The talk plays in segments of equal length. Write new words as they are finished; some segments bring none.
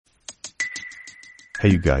Hey,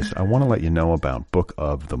 you guys, I want to let you know about Book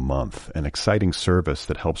of the Month, an exciting service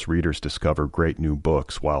that helps readers discover great new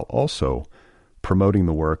books while also promoting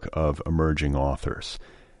the work of emerging authors.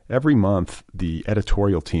 Every month, the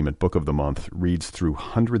editorial team at Book of the Month reads through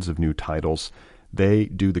hundreds of new titles. They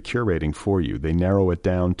do the curating for you. They narrow it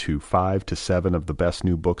down to 5 to 7 of the best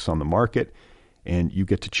new books on the market, and you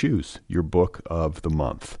get to choose your Book of the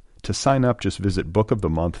Month. To sign up, just visit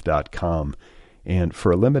bookofthemonth.com. And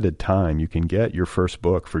for a limited time, you can get your first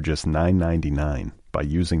book for just $9.99 by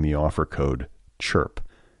using the offer code CHIRP,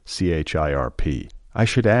 C-H-I-R-P. I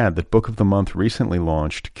should add that Book of the Month recently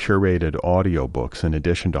launched curated audiobooks in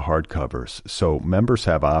addition to hardcovers, so members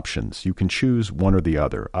have options. You can choose one or the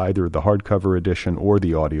other, either the hardcover edition or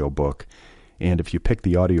the audiobook. And if you pick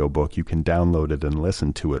the audiobook, you can download it and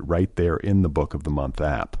listen to it right there in the Book of the Month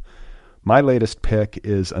app. My latest pick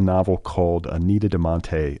is a novel called Anita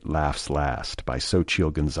DeMonte Laughs Last by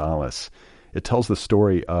Xochitl Gonzalez. It tells the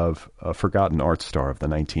story of a forgotten art star of the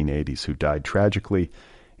 1980s who died tragically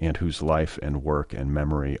and whose life and work and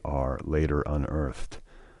memory are later unearthed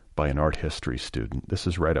by an art history student. This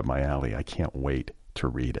is right up my alley. I can't wait to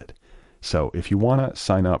read it. So if you want to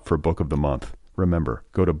sign up for Book of the Month, remember,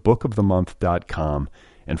 go to bookofthemonth.com,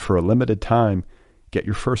 and for a limited time, get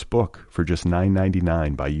your first book for just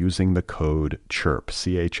 $9.99 by using the code CHIRP,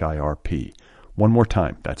 C-H-I-R-P. One more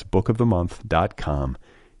time, that's bookofthemonth.com.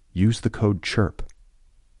 Use the code CHIRP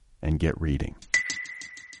and get reading.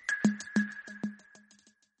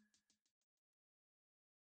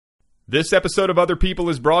 This episode of Other People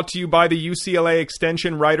is brought to you by the UCLA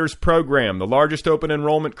Extension Writers Program, the largest open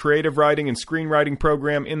enrollment creative writing and screenwriting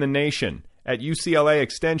program in the nation. At UCLA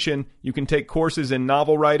Extension, you can take courses in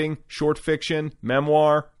novel writing, short fiction,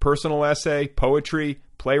 memoir, personal essay, poetry,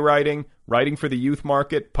 playwriting, writing for the youth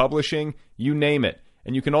market, publishing, you name it.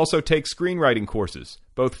 And you can also take screenwriting courses,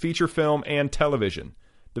 both feature film and television.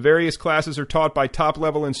 The various classes are taught by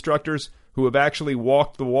top-level instructors who have actually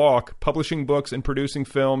walked the walk, publishing books and producing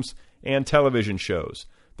films and television shows.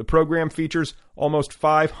 The program features almost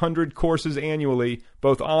 500 courses annually,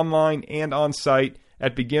 both online and on-site,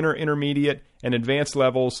 at beginner, intermediate, and advanced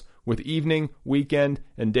levels, with evening, weekend,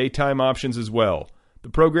 and daytime options as well. The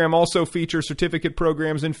program also features certificate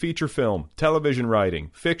programs in feature film, television writing,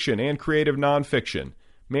 fiction, and creative nonfiction,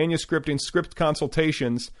 manuscript and script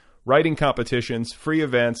consultations, writing competitions, free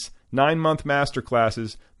events, 9-month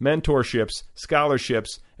masterclasses, mentorships,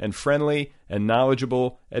 scholarships, and friendly and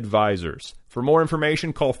knowledgeable advisors. For more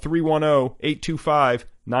information, call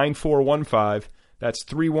 310-825-9415. That's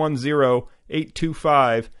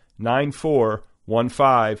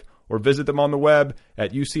 310-825-9415, or visit them on the web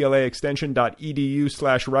at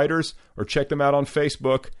uclaextension.edu/writers, or check them out on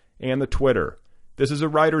Facebook and the Twitter. This is a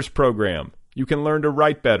writer's program. You can learn to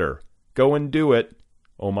write better. Go and do it.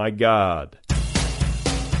 Oh my God.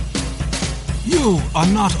 You are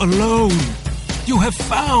not alone. You have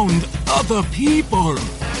found other people.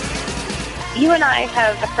 You and I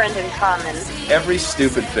have a friend in common. Every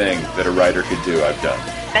stupid thing that a writer could do, I've done.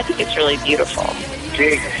 I think it's really beautiful.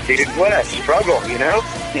 Dude, what a struggle, you know?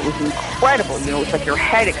 It was incredible, you know, it's like your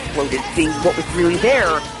head exploded seeing what was really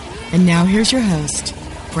there. And now here's your host,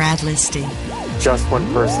 Brad Listy. Just one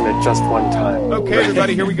person at just one time. Okay,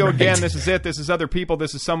 everybody, here we go again. This is it. This is Other People.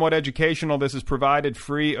 This is somewhat educational. This is provided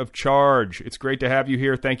free of charge. It's great to have you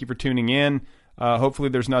here. Thank you for tuning in. Hopefully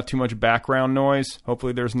there's not too much background noise.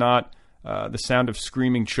 Hopefully there's not the sound of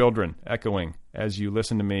screaming children echoing as you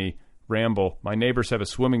listen to me ramble. My neighbors have a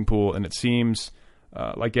swimming pool, and it seems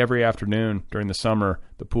like every afternoon during the summer,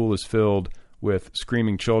 the pool is filled with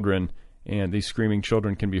screaming children, and these screaming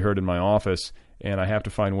children can be heard in my office, and I have to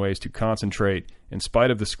find ways to concentrate in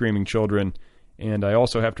spite of the screaming children, and I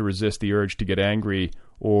also have to resist the urge to get angry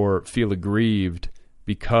or feel aggrieved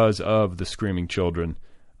because of the screaming children,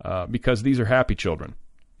 because these are happy children,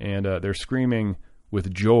 and they're screaming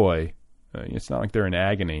with joy. It's not like they're in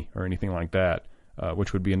agony or anything like that,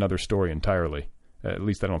 which would be another story entirely. At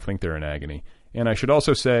least I don't think they're in agony. And I should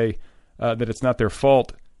also say that it's not their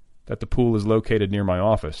fault that the pool is located near my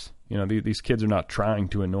office. You know, these kids are not trying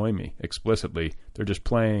to annoy me explicitly. They're just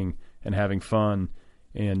playing and having fun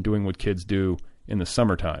and doing what kids do in the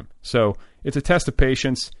summertime. So it's a test of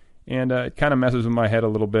patience, and it kind of messes with my head a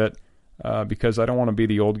little bit because I don't want to be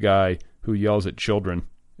the old guy who yells at children,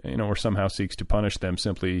 you know, or somehow seeks to punish them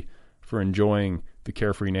simply for enjoying the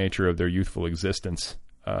carefree nature of their youthful existence.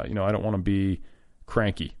 You know, I don't want to be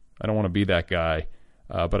cranky. I don't want to be that guy,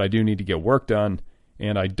 but I do need to get work done,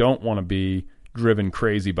 and I don't want to be driven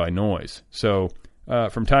crazy by noise. So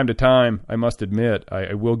from time to time, I must admit,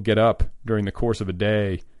 I will get up during the course of a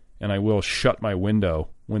day, and I will shut my window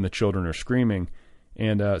when the children are screaming,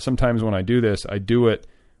 And sometimes when I do this, I do it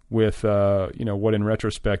with, what in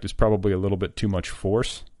retrospect is probably a little bit too much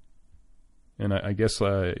force. And I guess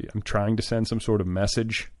I'm trying to send some sort of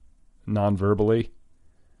message non-verbally,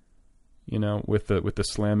 with the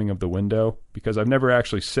slamming of the window, because I've never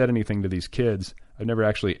actually said anything to these kids. I've never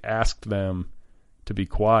actually asked them to be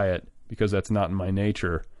quiet, because that's not in my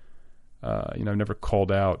nature. I've never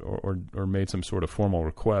called out or made some sort of formal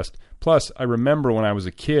request. Plus, I remember when I was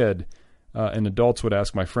a kid and adults would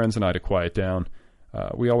ask my friends and I to quiet down,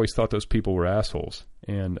 we always thought those people were assholes.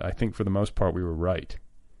 And I think for the most part we were right.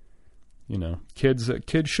 Kids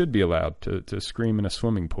should be allowed to scream in a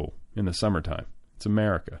swimming pool in the summertime. It's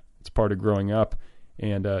America. It's part of growing up.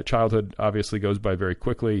 And childhood obviously goes by very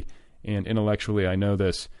quickly. And intellectually I know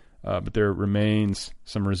this, but there remains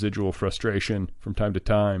some residual frustration from time to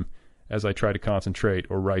time as I try to concentrate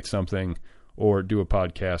or write something or do a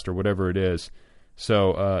podcast or whatever it is.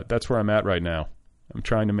 So that's where I'm at right now. I'm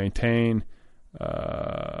trying to maintain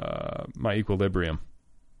my equilibrium,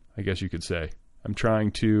 I guess you could say. I'm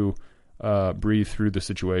trying to breathe through the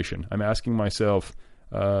situation. I'm asking myself,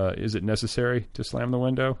 is it necessary to slam the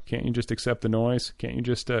window? Can't you just accept the noise? Can't you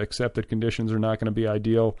just accept that conditions are not going to be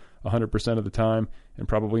ideal 100% of the time, and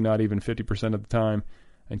probably not even 50% of the time?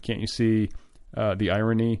 And can't you see the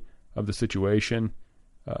irony of the situation?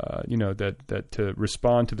 That to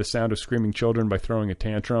respond to the sound of screaming children by throwing a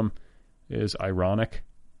tantrum is ironic,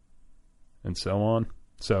 and so on.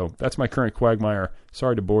 So that's my current quagmire.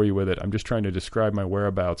 Sorry to bore you with it. I'm just trying to describe my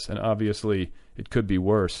whereabouts, and obviously it could be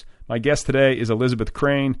worse. My guest today is Elizabeth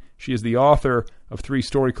Crane. She is the author of 3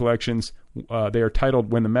 story collections. They are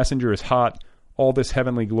titled When the Messenger is Hot, All This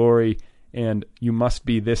Heavenly Glory, and You Must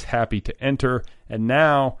Be This Happy to Enter. And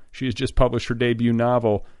now she has just published her debut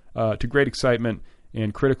novel to great excitement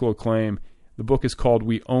and critical acclaim. The book is called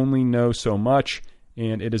We Only Know So Much,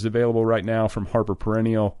 and it is available right now from Harper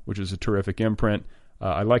Perennial, which is a terrific imprint.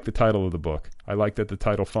 I like the title of the book. I like that the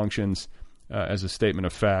title functions as a statement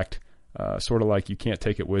of fact, sort of like You Can't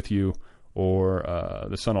Take It With You or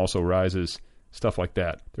The Sun Also Rises, stuff like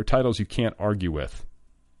that. They're titles you can't argue with.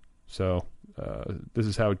 So this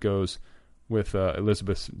is how it goes with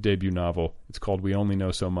Elizabeth's debut novel. It's called We Only Know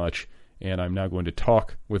So Much, and I'm now going to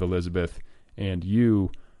talk with Elizabeth, and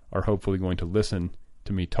you are hopefully going to listen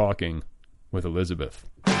to me talking with Elizabeth.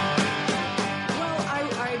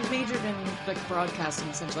 I majored in broadcasting,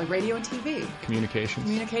 essentially, like radio and TV.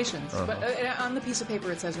 Communications. Uh-huh. But on the piece of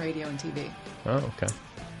paper it says radio and TV. Oh, okay.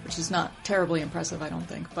 Which is not terribly impressive, I don't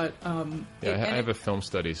think. But I have a film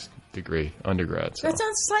studies degree, undergrad. So. That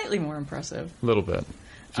sounds slightly more impressive. A little bit.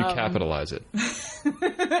 If you capitalize it.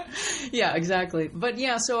 Yeah, exactly. But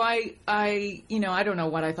yeah, so I don't know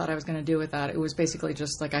what I thought I was going to do with that. It was basically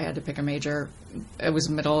just like I had to pick a major. It was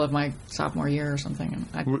the middle of my sophomore year or something.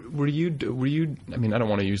 And were you? I mean, I don't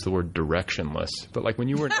want to use the word directionless, but like when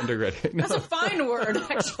you were an undergrad, that's a fine word,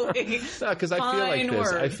 actually. No, because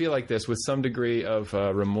I feel like this with some degree of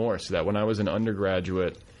remorse that when I was an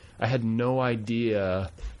undergraduate, I had no idea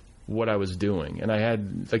what I was doing, and I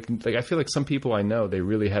had like I feel like some people I know, they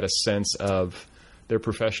really had a sense of their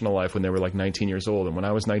professional life when they were like 19 years old, and when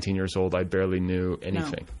I was 19 years old, I barely knew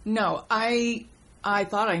anything. No, I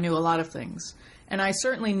thought I knew a lot of things, and I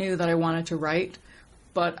certainly knew that I wanted to write,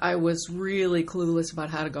 but I was really clueless about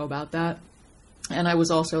how to go about that, and I was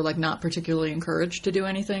also like not particularly encouraged to do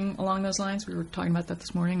anything along those lines. We were talking about that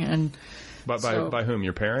this morning, and. By whom?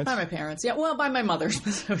 Your parents? By my parents, yeah. Well, by my mother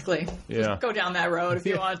specifically. Yeah. Go down that road if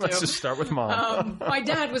you want to. Let's just start with Mom. My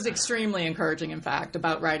dad was extremely encouraging, in fact,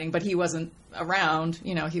 about writing, but he wasn't around.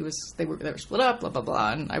 You know, they were split up, blah, blah,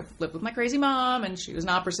 blah. And I lived with my crazy mom, and she was an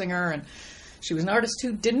opera singer, and she was an artist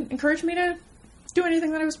who didn't encourage me to do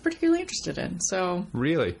anything that I was particularly interested in. So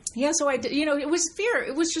really? Yeah, so I did, it was fear.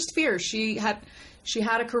 It was just fear. She had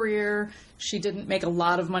a career. She didn't make a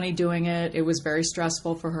lot of money doing it. It was very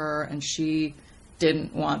stressful for her, and she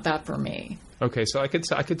didn't want that for me. Okay, so I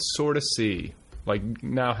could sort of see, like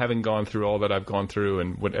now having gone through all that I've gone through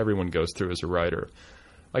and what everyone goes through as a writer,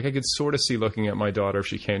 like I could sort of see looking at my daughter if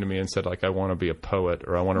she came to me and said like I want to be a poet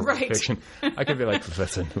or I want to write fiction. I could be like,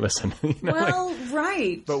 listen.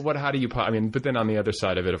 Right. But how do you? I mean, but then on the other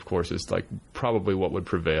side of it, of course, is like probably what would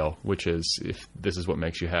prevail, which is if this is what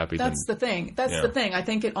makes you happy. That's the thing. The thing. I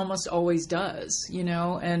think it almost always does,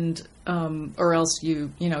 and or else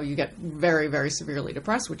you get very, very severely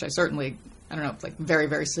depressed, which I certainly, I don't know, like very,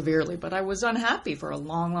 very severely. But I was unhappy for a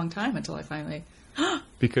long, long time until I finally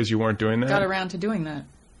because you weren't doing that. Got around to doing that.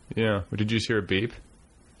 Yeah. Did you just hear a beep?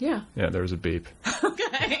 Yeah. Yeah, there was a beep. Okay.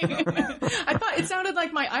 I thought it sounded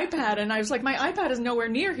like my iPad, and I was like, my iPad is nowhere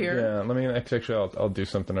near here. Yeah, let me, actually, I'll do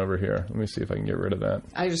something over here. Let me see if I can get rid of that.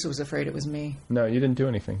 I just was afraid it was me. No, you didn't do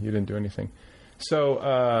anything.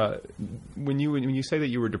 So, when you say that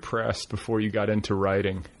you were depressed before you got into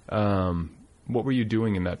writing, what were you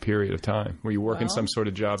doing in that period of time? Were you working some sort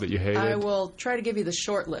of job that you hated? I will try to give you the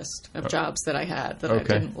short list of jobs that I had that I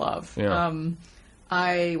didn't love. Yeah.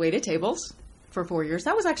 I waited tables for 4 years.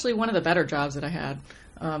 That was actually one of the better jobs that I had.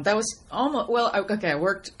 That was almost, I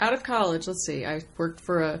worked out of college. Let's see. I worked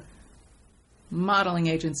for a modeling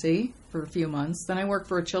agency for a few months. Then I worked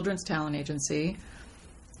for a children's talent agency.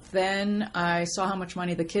 Then I saw how much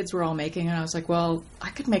money the kids were all making, and I was like, well,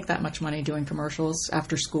 I could make that much money doing commercials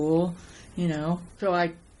after school, So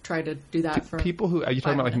I tried to do that for people who, are you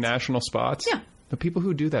talking about like national spots? Yeah. The people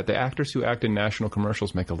who do that, the actors who act in national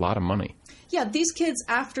commercials make a lot of money. Yeah, these kids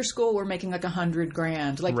after school were making like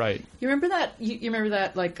 $100,000. Like, right. You remember that? You remember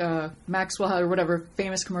that like Maxwell or whatever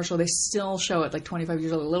famous commercial? They still show it like 25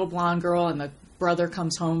 years old. A little blonde girl and the brother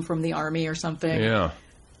comes home from the army or something. Yeah.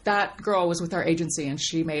 That girl was with our agency, and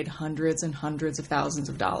she made hundreds and hundreds of thousands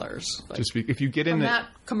of dollars. Like, if you get in that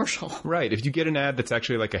commercial, right? If you get an ad that's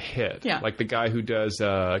actually like a hit, like the guy who does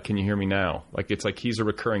 "Can You Hear Me Now?" Like it's like he's a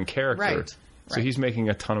recurring character, right? So he's making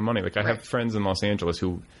a ton of money. Like I have friends in Los Angeles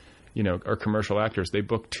who, are commercial actors. They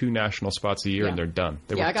book 2 national spots a year and they're done.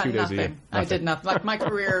 They work I got 2 days nothing. a year. I did nothing. Like my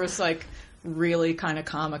career was like really kind of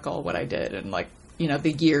comical what I did, and like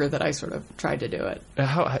the year that I sort of tried to do it.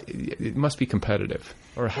 How it must be competitive,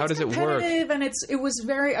 or how does it work? And it was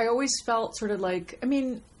very. I always felt sort of like. I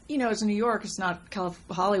mean, it's New York. It's not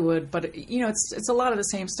Hollywood, but it's a lot of the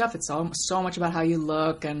same stuff. It's so much about how you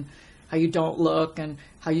look and how you don't look and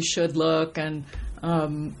how you should look and I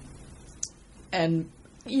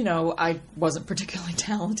wasn't particularly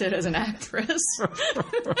talented as an actress.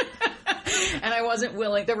 And I wasn't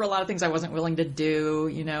willing. There were a lot of things I wasn't willing to do,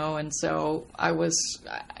 and so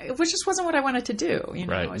it just wasn't what I wanted to do.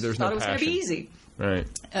 Right. I just thought it was going to be easy. Right.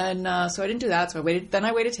 And so I didn't do that. So I waited. Then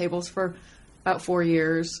I waited tables for about 4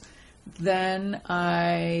 years. Then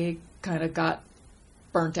I kind of got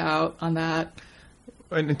burnt out on that.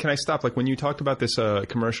 And can I stop? Like when you talked about this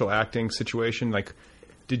commercial acting situation, like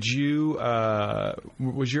did you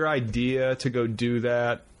was your idea to go do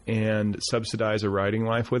that and subsidize a writing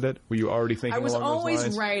life with it? Were you already thinking along those lines? I was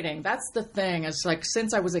always writing. That's the thing. It's like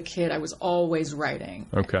since I was a kid, I was always writing.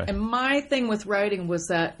 Okay. And my thing with writing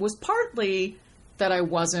was partly that I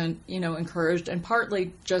wasn't, encouraged, and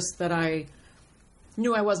partly just that I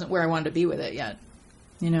knew I wasn't where I wanted to be with it yet.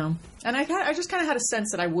 And I just kind of had a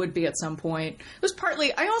sense that I would be at some point. It was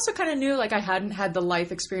partly, I also kind of knew like I hadn't had the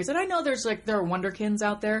life experience. And I know there are wonderkins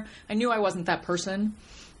out there. I knew I wasn't that person.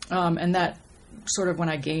 And that sort of when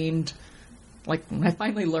I gained, like when I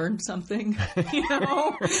finally learned something,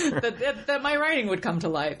 that my writing would come to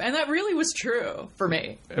life. And that really was true for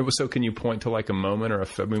me. So can you point to like a moment or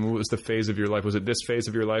what was the phase of your life? Was it this phase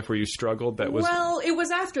of your life where you struggled? Well, it was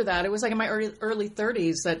after that. It was like in my early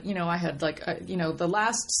 30s that, I had like, the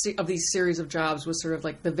last of these series of jobs was sort of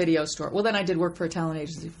like the video store. Well, then I did work for a talent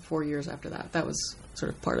agency for 4 years after that. That was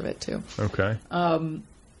sort of part of it too. Okay.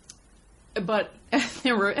 But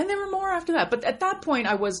there were more after that. But at that point,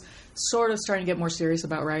 I was sort of starting to get more serious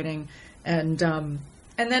about writing, and then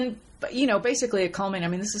basically it culminated. I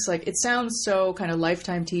mean, this is like it sounds so kind of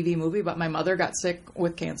Lifetime TV movie, but my mother got sick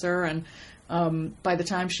with cancer, and by the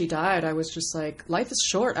time she died, I was just like, life is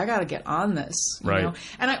short. I got to get on this, right?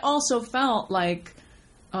 And I also felt like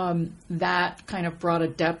that kind of brought a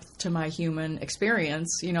depth to my human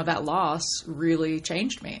experience. That loss really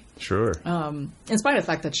changed me. Sure. In spite of the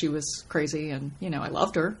fact that she was crazy and, I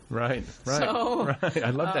loved her. Right. So, right.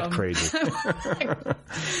 I love that crazy.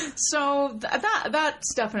 So that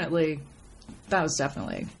was definitely. That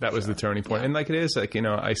was the turning point. Yeah. And like it is, like,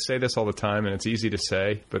 I say this all the time and it's easy to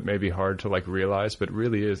say, but maybe hard to like realize, but it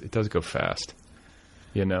really is. It does go fast.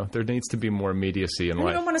 There needs to be more immediacy in life.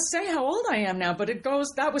 I don't want to say how old I am now, but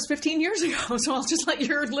that was 15 years ago, so I'll just let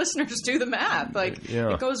your listeners do the math.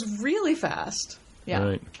 It goes really fast. Yeah.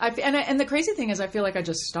 Right. And the crazy thing is I feel like I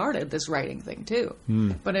just started this writing thing, too.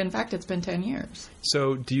 But in fact, it's been 10 years.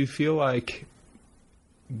 So do you feel like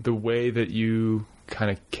the way that you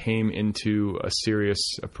kind of came into a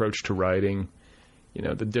serious approach to writing,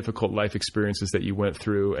 the difficult life experiences that you went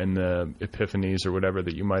through and the epiphanies or whatever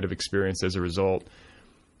that you might have experienced as a result,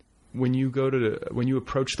 when you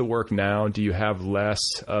approach the work now, do you have less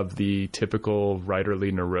of the typical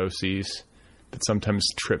writerly neuroses that sometimes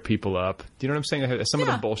trip people up? Do you know what I'm saying? Has some of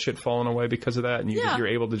the bullshit fallen away because of that, and you're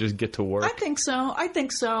able to just get to work? I think so.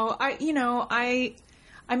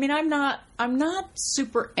 I I mean, I'm not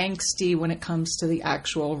super angsty when it comes to the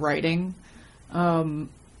actual writing. You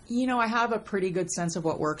know, I have a pretty good sense of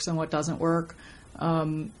what works and what doesn't work.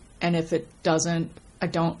 And if it doesn't, I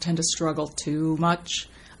don't tend to struggle too much.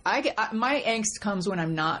 My angst comes when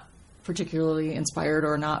I'm not particularly inspired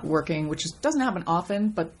or not working, which doesn't happen often,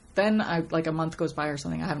 but then like a month goes by or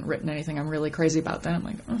something, I haven't written anything I'm really crazy about, then I'm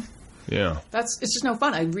like, yeah, it's just no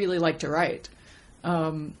fun. I really like to write.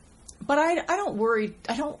 But I don't worry.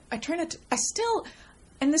 I try not to, I still,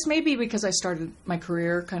 and this may be because I started my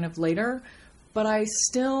career kind of later, but I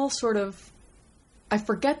still sort of, I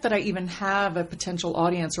forget that I even have a potential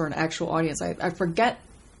audience or an actual audience. I forget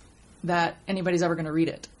that anybody's ever going to read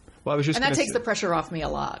it. Well, I was just and that takes the pressure off me a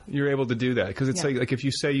lot. You're able to do that because it's like if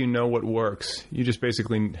you say you know what works, you just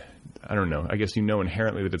basically, I don't know. I guess you know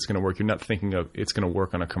inherently that it's going to work. You're not thinking of it's going to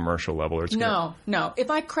work on a commercial level. Or it's no.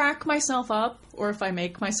 If I crack myself up or if I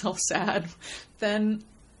make myself sad, then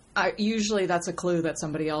usually that's a clue that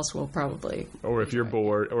somebody else will probably. Or if you're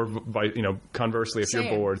bored, or conversely, if you're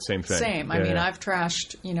bored, same thing. Same. I mean, I've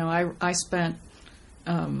trashed. I spent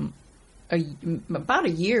about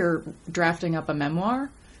a year drafting up a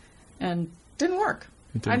memoir. And didn't work.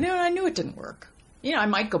 I knew it didn't work. I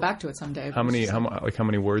might go back to it someday. How many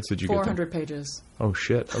words did you get? 400 pages. Oh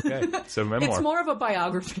shit! Okay, so memoir. It's more of a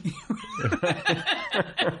biography.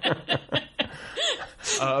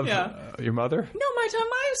 Of your mother? No,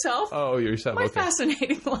 myself. Oh, yourself. My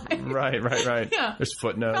fascinating life. Right. Yeah. There's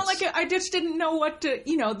footnotes. Felt like I just didn't know what to.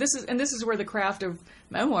 This is where the craft of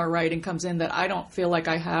memoir writing comes in. That I don't feel like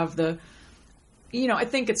I have the. I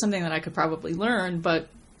think it's something that I could probably learn, but.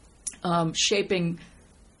 Shaping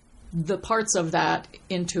the parts of that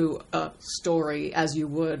into a story as you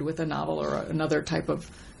would with a novel or another type of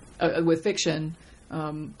with fiction.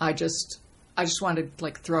 I just wanted to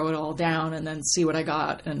like throw it all down and then see what I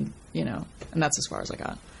got, and and that's as far as I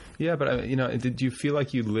got. Yeah, but did you feel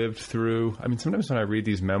like you lived through? I mean, sometimes when I read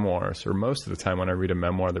these memoirs, or most of the time when I read a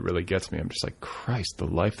memoir that really gets me, I'm just like, Christ, the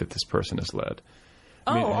life that this person has led.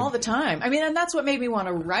 All the time. I mean, and that's what made me want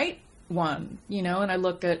to write one, and I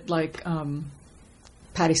look at like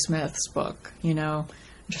Patti Smith's book,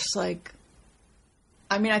 just like,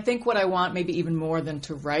 I mean, I think what I want maybe even more than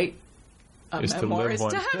to write a memoir is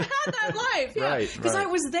to have had that life. Yeah. Because I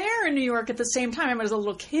was there in New York at the same time. I was a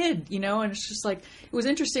little kid, and it's just like, it was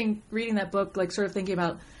interesting reading that book, like sort of thinking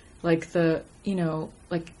about like the,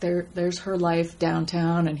 like there's her life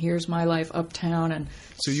downtown and here's my life uptown. And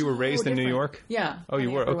so you were raised in New York? Yeah. Oh,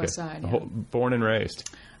 you were? Okay. West Side, born and raised.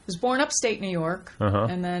 I was born upstate New York,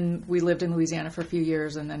 and then we lived in Louisiana for a few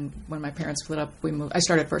years, and then when my parents split up, we moved. I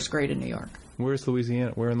started first grade in New York. Where's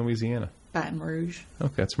Louisiana? Where in Louisiana? Baton Rouge.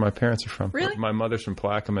 Okay, that's where my parents are from. Really? My mother's from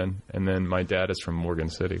Plaquemine, and then my dad is from Morgan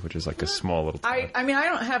City, which is like a small little town. I mean, I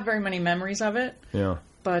don't have very many memories of it. Yeah.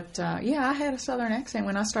 But, I had a Southern accent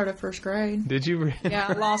when I started first grade. Did you really? Yeah,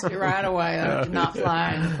 I lost it right away. I did not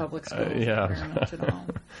fly in public school very much at all.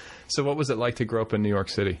 So what was it like to grow up in New York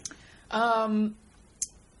City?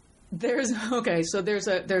 There's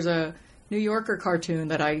a New Yorker cartoon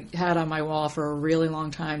that I had on my wall for a really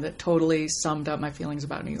long time that totally summed up my feelings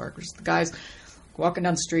about New York. The guys walking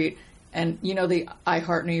down the street, and the I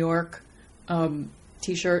Heart New York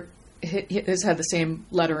T-shirt. His had the same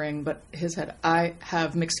lettering, but his had I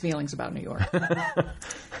have mixed feelings about New York,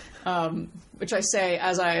 which I say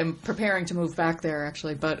as I am preparing to move back there,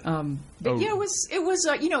 actually. But it was it was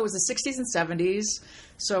the 60s and 70s,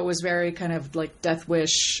 so it was very kind of like Death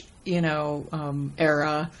Wish,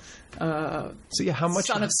 era. So yeah, how much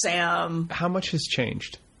Son of Sam? How much has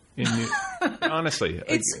changed? Honestly,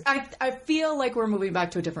 I feel like we're moving back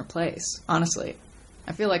to a different place. Honestly.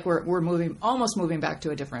 I feel like we're almost moving back to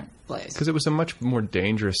a different place. Because it was a much more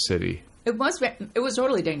dangerous city. It was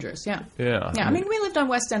totally dangerous, yeah. Yeah. Yeah, I mean, we lived on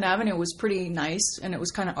West End Avenue. It was pretty nice, and it was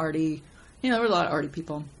kind of arty. There were a lot of arty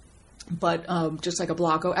people. But just like a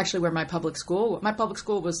block, actually where my public school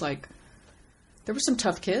was like, there were some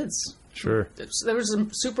tough kids. Sure. There was some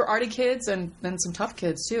super arty kids and then some tough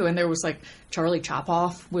kids, too. And there was like Charlie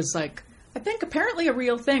Chopoff was like, I think apparently a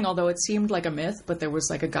real thing, although it seemed like a myth, but there was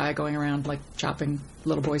like a guy going around like chopping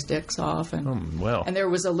little boys' dicks off. And, and there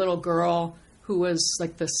was a little girl who was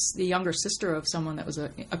like the younger sister of someone that was a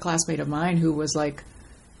classmate of mine who was like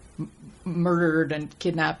murdered and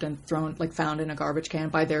kidnapped and found in a garbage can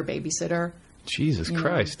by their babysitter. Jesus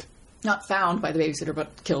Christ. Not found by the babysitter,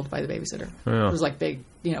 but killed by the babysitter. Yeah. It was like big,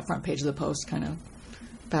 front page of the Post kind of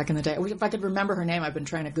back in the day. If I could remember her name, I've been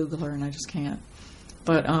trying to Google her and I just can't.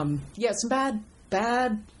 But, some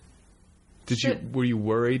bad. Were you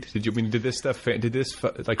worried? Did this stuff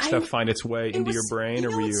find its way into your brain,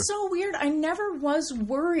 or were you? It's so weird. I never was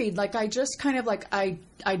worried. Like, I just kind of like I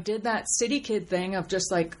did that city kid thing of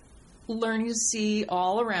just like learning to see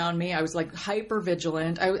all around me. I was like hyper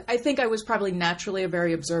vigilant. I think I was probably naturally a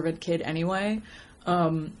very observant kid anyway.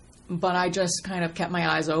 But I just kind of kept my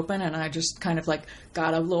eyes open, and I just kind of like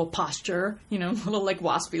got a little posture, a little like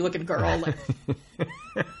waspy looking girl. Like,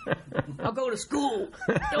 I'll go to school.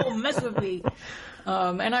 Don't mess with me.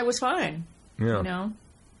 And I was fine. Yeah.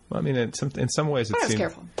 Well, I mean, in some ways, I was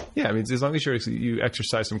careful. Yeah, I mean, as long as you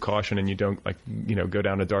exercise some caution and you don't go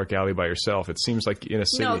down a dark alley by yourself, it seems like in a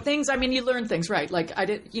city. No, you learn things, right? Like I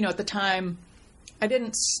did, at the time, I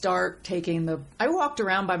didn't start taking I walked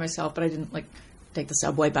around by myself, but I didn't like take the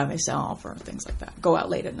subway by myself or things like that. Go out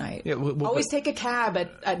late at night. Yeah, always take a cab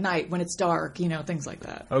at night when it's dark, things like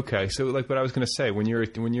that. Okay. So but I was going to say, when you're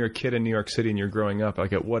a kid in New York City and you're growing up,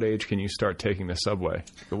 like at what age can you start taking the subway?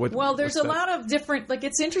 There's a lot of different, like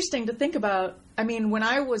it's interesting to think about. I mean, when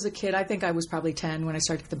I was a kid, I think I was probably 10 when I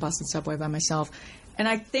started to take the bus and subway by myself. And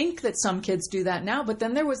I think that some kids do that now. But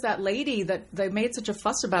then there was that lady that they made such a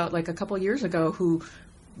fuss about like a couple of years ago who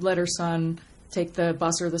let her son take the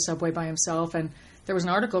bus or the subway by himself, and there was an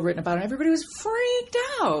article written about it, and everybody was freaked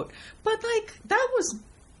out. But like that was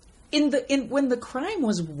when the crime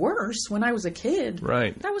was worse when I was a kid.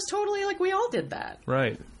 Right. That was totally like we all did that.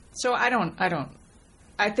 Right. So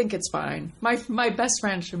I think it's fine. My best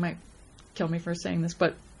friend, she might kill me for saying this,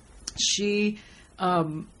 but she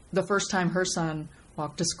the first time her son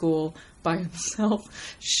walked to school by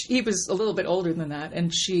himself, he was a little bit older than that,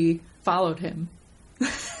 and she followed him.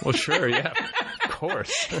 Well, sure, yeah, of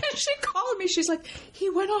course. And she called me. She's like, he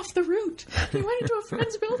went off the route. He went into a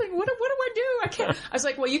friend's building. What do I do? I can't. I was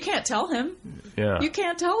like, well, you can't tell him. Yeah. You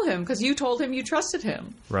can't tell him because you told him you trusted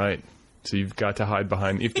him. Right. So you've got to hide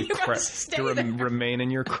behind. You have to remain in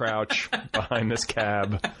your crouch behind this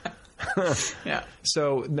cab. Yeah.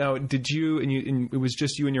 So now, did you and it was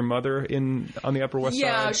just you and your mother on the Upper West Side?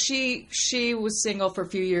 Yeah, she was single for a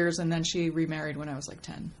few years, and then she remarried when I was like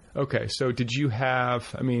 10. Okay, so did you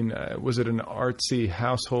have? I mean, was it an artsy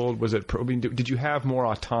household? Was it? Did you have more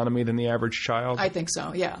autonomy than the average child? I think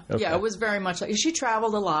so. Yeah, okay. Yeah. It was very much like she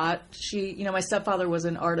traveled a lot. My stepfather was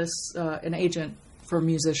an artist, an agent for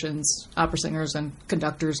musicians, opera singers, and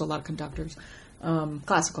conductors. A lot of conductors,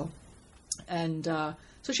 classical, and.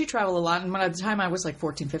 So she traveled a lot, and by the time I was like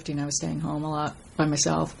 14, 15, I was staying home a lot by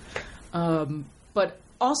myself. But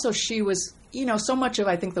also she was, so much of,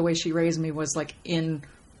 I think, the way she raised me was like in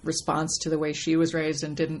response to the way she was raised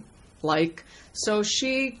and didn't like. So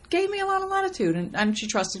she gave me a lot of latitude, and she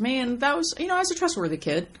trusted me, and that was, I was a trustworthy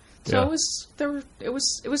kid. So yeah. It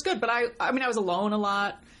was good. But I was alone a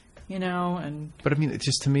lot. And but I mean, it's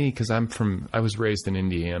just to me, because I was raised in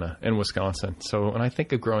Indiana and Wisconsin. So when I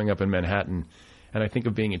think of growing up in Manhattan, and I think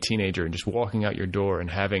of being a teenager and just walking out your door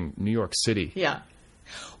and having New York City. Yeah.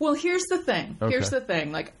 Well, here's the thing. Okay. Here's the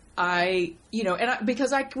thing. Like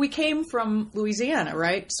because we came from Louisiana,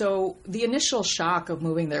 right? So the initial shock of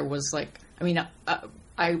moving there was like,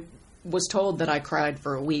 I was told that I cried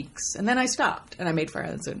for weeks, and then I stopped and I made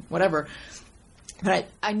friends and whatever. But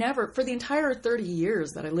I never, for the entire 30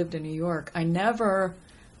 years that I lived in New York, I never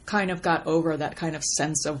kind of got over that kind of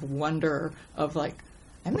sense of wonder of like,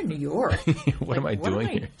 I'm in New York. What am I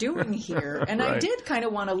doing here? And right. I did kind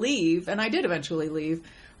of want to leave, and I did eventually leave.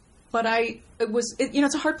 But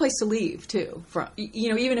it's a hard place to leave too.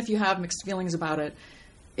 Even if you have mixed feelings about it,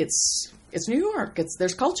 it's New York.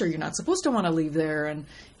 There's culture. You're not supposed to want to leave there. And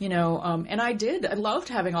and I did. I loved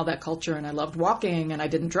having all that culture, and I loved walking, and I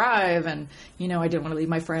didn't drive, and I didn't want to leave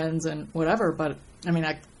my friends and whatever. But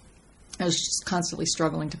I was just constantly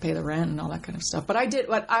struggling to pay the rent and all that kind of stuff. But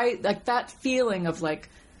I like that feeling of like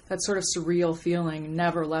that sort of surreal feeling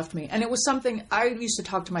never left me. And it was something I used to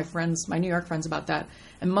talk to my friends, my New York friends, about that.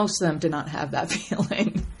 And most of them did not have that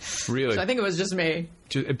feeling. Really? So I think it was just me.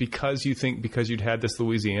 Because you'd had this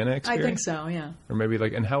Louisiana experience? I think so, yeah. Or maybe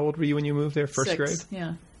and how old were you when you moved there? First 6, grade?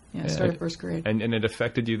 Yeah. Yeah, I started first grade. And it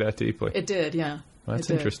affected you that deeply? It did, yeah. Well,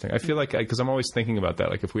 that's interesting. I feel like, because I'm always thinking about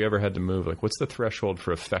that, like if we ever had to move, like what's the threshold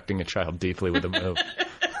for affecting a child deeply with a move?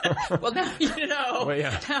 Well, now you know. Well,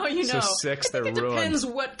 yeah. Now you know. So 6, they're ruined. It depends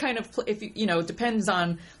what kind of, it depends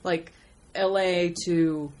on like LA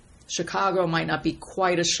to Chicago might not be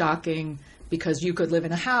quite as shocking because you could live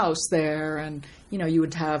in a house there and, you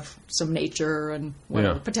would have some nature and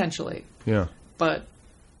whatever, potentially. Yeah. But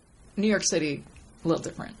New York City, a little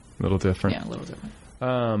different. A little different. Yeah, a little different.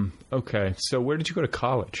 Okay. So where did you go to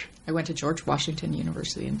college? I went to George Washington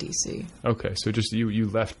University in D.C. Okay. So just you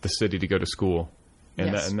left the city to go to school.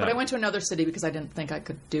 Yes, but I went to another city because I didn't think I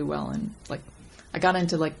could do well in, like, I got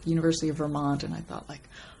into, like, University of Vermont, and I thought, like,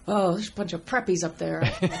 oh, there's a bunch of preppies up there. I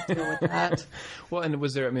can't deal with that. Well, and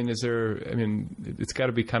it's got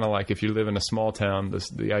to be kind of like if you live in a small town,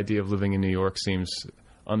 the idea of living in New York seems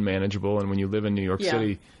unmanageable, and when you live in New York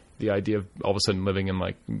City, the idea of all of a sudden living in,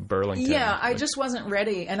 like, Burlington. Yeah, I just wasn't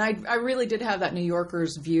ready, and I really did have that New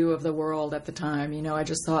Yorker's view of the world at the time. You know, I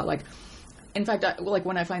just thought, like, in fact, like,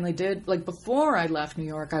 when I finally did, like, before I left New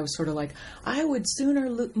York, I was sort of like, I would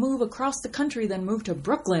sooner move across the country than move to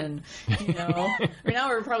Brooklyn, you know? I mean, now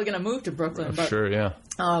we're probably going to move to Brooklyn. But, sure, yeah.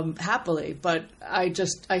 Happily. But I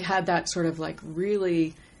had that sort of, like,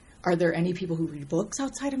 really, are there any people who read books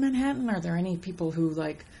outside of Manhattan? Are there any people who,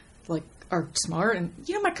 like are smart? And,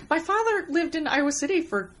 you know, my father lived in Iowa City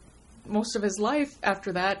for most of his life.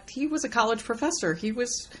 After that, he was a college professor. He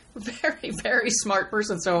was a very, very smart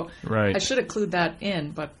person. So I should include that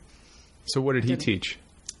in. But so what did he teach?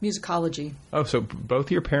 Musicology. Oh, so both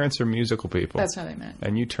of your parents are musical people. That's how they met.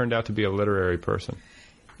 And you turned out to be a literary person.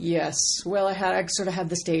 Yes. Well, I sort of had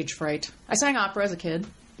the stage fright. I sang opera as a kid.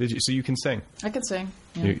 Did you? So you can sing? I can sing.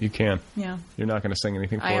 Yeah. You can? Yeah. You're not going to sing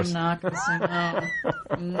anything for us? I am not going to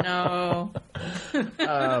sing. No.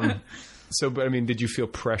 So, but I mean, did you feel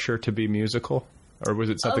pressure to be musical, or was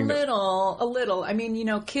it something? A little. I mean, you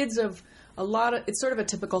know, kids of it's sort of a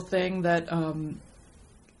typical thing that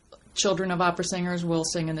children of opera singers will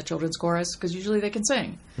sing in the children's chorus because usually they can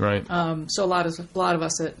sing. Right. So a lot of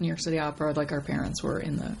us at New York City Opera, like our parents, were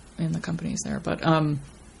in the companies there, but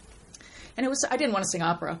and I didn't want to sing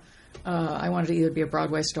opera. I wanted to either be a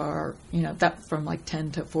Broadway star, you know, that from like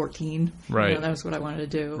 10 to 14. Right. You know, that was what I wanted to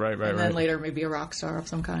do. Right. And then later maybe a rock star of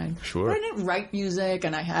some kind. Sure. But I didn't write music,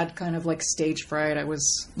 and I had kind of like stage fright. I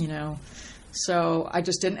was, you know, so I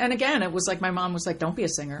just didn't. And again, it was like my mom was like, don't be a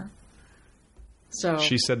singer. So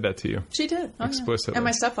she said that to you? She did. Explicitly. Yeah. And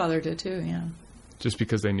my stepfather did too, yeah. Just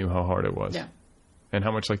because they knew how hard it was. Yeah. And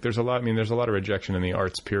how much, like, there's a lot of rejection in the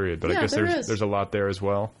arts, period. But I guess there's a lot there as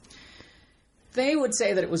well. They would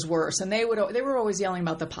say that it was worse, and they were always yelling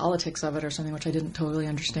about the politics of it or something, which I didn't totally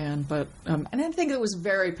understand. But and I think it was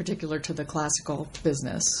very particular to the classical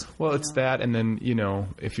business. Well, it's that, and then, you know,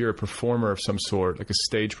 if you're a performer of some sort, like a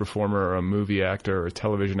stage performer or a movie actor or a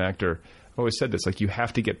television actor, I've always said this, like, you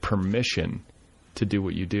have to get permission to do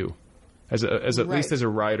what you do. As at least as a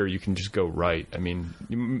writer, you can just go write. I mean,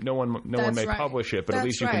 no one may publish it, but at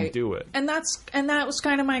least you can do it. And that was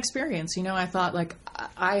kind of my experience. You know, I thought, like,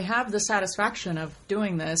 I have the satisfaction of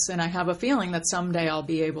doing this, and I have a feeling that someday I'll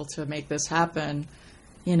be able to make this happen.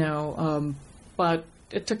 You know, but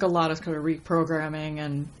it took a lot of kind of reprogramming,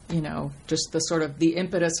 and, you know, just the sort of the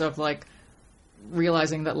impetus of, like,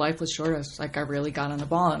 realizing that life was short. I was like, I really got on the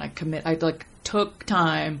ball, and I like took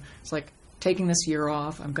time. It's like, taking this year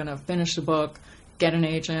off, I'm going to finish the book, get an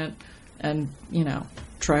agent, and, you know,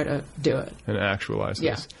 try to do it. And actualize this.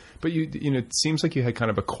 Yeah. But you know, it seems like you had kind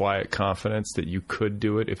of a quiet confidence that you could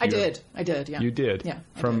do it. I did, yeah. You did? Yeah.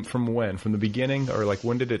 From when? From the beginning? Or, like,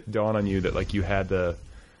 when did it dawn on you that, like, you had the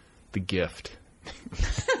gift?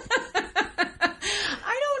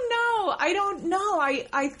 I don't know.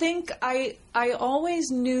 I think I always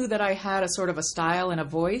knew that I had a sort of a style and a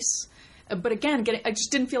voice. But again, I just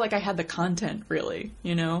didn't feel like I had the content, really,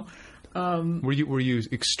 you know. Were you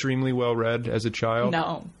extremely well read as a child?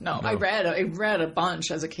 No. I read a bunch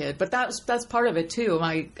as a kid, but that's part of it too.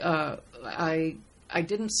 I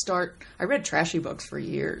didn't start. I read trashy books for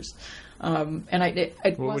years, and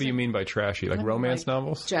what do you mean by trashy? Like romance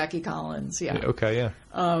novels? Jackie Collins, yeah. Okay, yeah.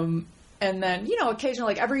 And then, you know,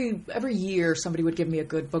 occasionally, like every year, somebody would give me a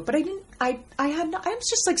good book. But I was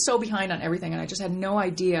just like so behind on everything, and I just had no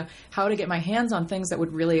idea how to get my hands on things that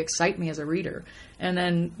would really excite me as a reader. And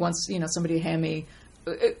then once, you know, somebody hand me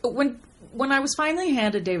when I was finally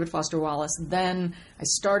handed David Foster Wallace, then I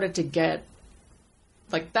started to get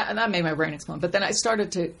like that, and that made my brain explode. But then I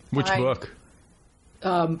started to which book?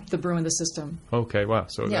 The Brew in the System. Okay, wow.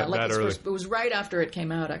 So yeah, that early. It was right after it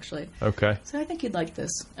came out, actually. Okay. So I think you'd like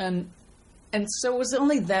this, and so it was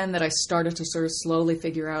only then that I started to sort of slowly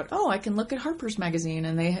figure out, oh, I can look at Harper's Magazine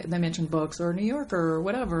and they mentioned books, or New Yorker or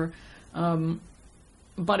whatever. And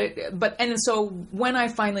so when I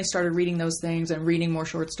finally started reading those things and reading more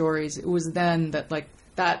short stories, it was then that like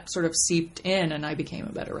that sort of seeped in, and I became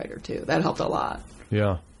a better writer too. That helped a lot.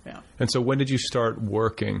 Yeah. Yeah. And so when did you start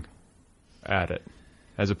working at it,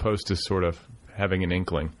 as opposed to sort of having an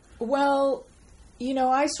inkling? Well, you know,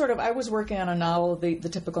 I was working on a novel, the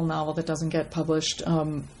typical novel that doesn't get published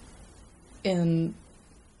in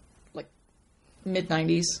like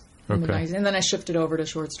mid-90s. Okay. And then I shifted over to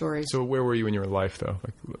short stories. So where were you in your life, though?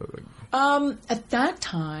 At that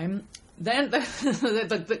time, then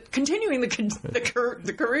continuing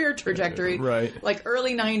the career trajectory, right? Like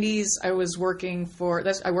early '90s, I was working for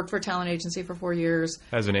I worked for a talent agency for 4 years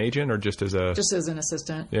as an agent or just as an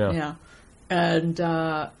assistant. Yeah. And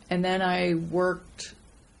then I worked.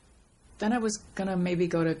 Then I was gonna maybe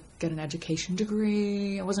go to get an education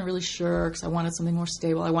degree. I wasn't really sure because I wanted something more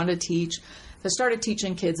stable. I wanted to teach. So I started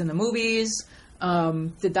teaching kids in the movies.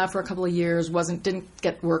 Did that for a couple of years. Didn't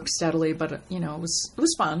get work steadily, but it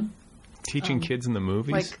was fun. Teaching kids in the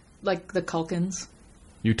movies, like the Culkins.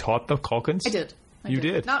 You taught the Culkins? I did. You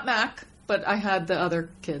did? Not Mac, but I had the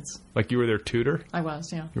other kids. Like you were their tutor? I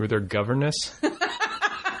was, yeah. You were their governess?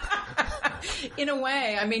 In a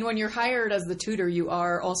way. I mean, when you're hired as the tutor, you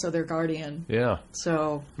are also their guardian. Yeah.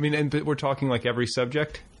 So. I mean, and we're talking like every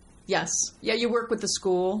subject? Yes. Yeah, you work with the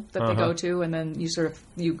school that they go to, and then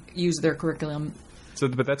you use their curriculum. So,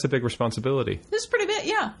 but that's a big responsibility. This is pretty big.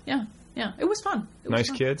 Yeah. It was fun.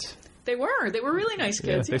 Nice kids? They were really nice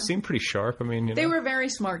kids. Yeah, they seemed pretty sharp. I mean, they were very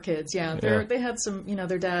smart kids. Yeah. They had some,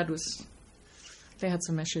 their dad was, they had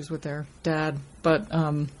some issues with their dad, but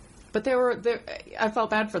they were, I felt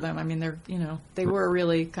bad for them. I mean, they were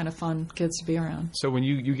really kind of fun kids to be around. So when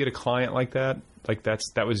you get a client like that, like that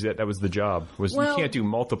was it. That was the job. You can't do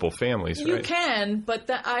multiple families, right? You can, but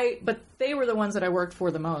they were the ones that I worked for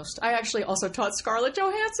the most. I actually also taught Scarlett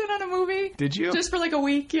Johansson on a movie. Did you? Just for like a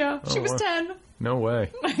week, yeah. She was 10. No way.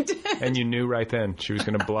 I did. And you knew right then she was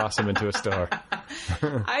going to blossom into a star.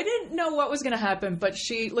 I didn't know what was going to happen, but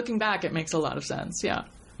looking back, it makes a lot of sense. Yeah.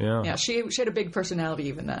 Yeah. Yeah. She had a big personality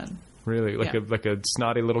even then. Really? Like a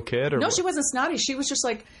snotty little kid? Or no, she wasn't snotty. She was just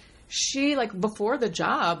before the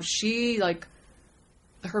job,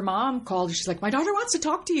 her mom called. She's like, my daughter wants to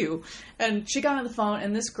talk to you. And she got on the phone,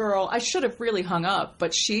 and this girl, I should have really hung up,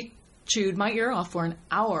 but she chewed my ear off for an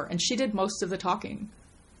hour, and she did most of the talking.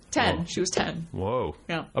 10. Whoa. She was 10. Whoa.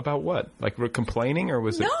 Yeah. About what? Like complaining, or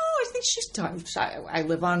was it? No, I think she's talking. I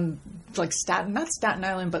live on like not Staten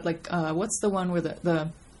Island, but like what's the one where the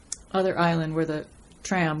other island where the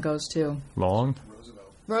tram goes to? Long?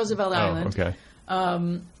 Roosevelt Island. Okay.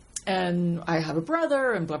 And I have a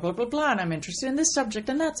brother, and blah blah blah blah, and I'm interested in this subject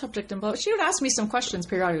and that subject, and blah. She would ask me some questions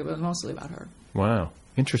periodically, but mostly about her. Wow.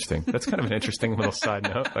 Interesting. That's kind of an interesting little side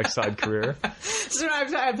note, like side career. So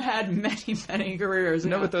I've had many careers.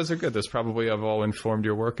 No, but those are good. Those probably have all informed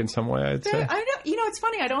your work in some way, I'd say. I don't. It's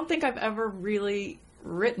funny. I don't think I've ever really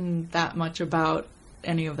written that much about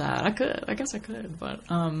any of that. I guess I could, but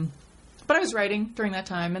I was writing during that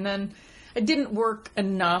time, and then I didn't work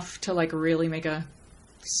enough to like really make a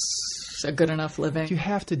good enough living. You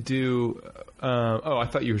have to do. I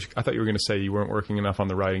thought you were going to say you weren't working enough on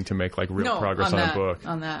the writing to make like real progress on a book.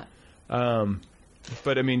 On that.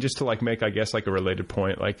 But I mean, just to like make, I guess, like a related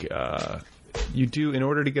point, like you do in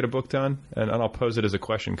order to get a book done, and I'll pose it as a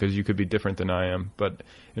question because you could be different than I am. But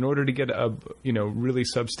in order to get a really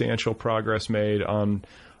substantial progress made on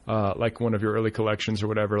like one of your early collections or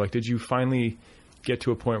whatever, like did you finally get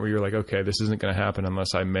to a point where you're like, okay, this isn't going to happen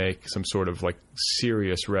unless I make some sort of like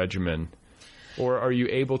serious regimen? Or are you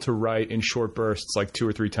able to write in short bursts like 2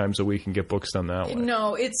 or 3 times a week and get books done that way?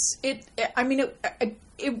 No,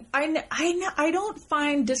 I don't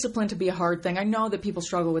find discipline to be a hard thing. I know that people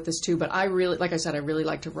struggle with this too, but I really, like I said, I really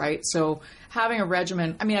like to write. So having a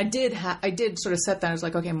regimen, I mean, I did sort of set that. I was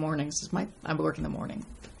like, okay, mornings I work in the morning,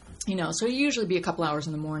 so it usually be a couple hours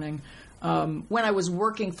in the morning. When I was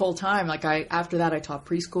working full time, after that, I taught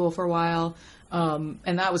preschool for a while. And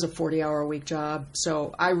that was a 40-hour-a-week job.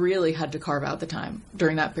 So I really had to carve out the time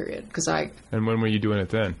during that period And when were you doing it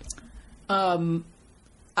then?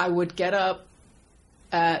 I would get up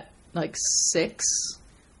at like 6,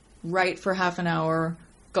 write for half an hour,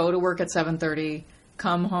 go to work at 7:30,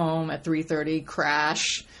 come home at 3:30,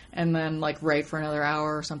 crash, and then like write for another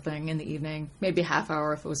hour or something in the evening. Maybe a half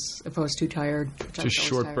hour if I was too tired. Just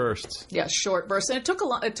short bursts. Yeah, short bursts. And it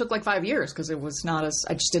took like 5 years because it was not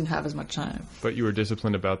I just didn't have as much time. But you were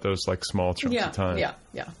disciplined about those like small chunks of time. Yeah.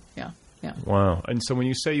 Wow. And so when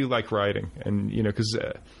you say you like writing, and because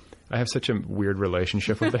I have such a weird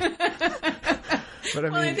relationship with it. But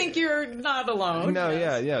I think you're not alone. No,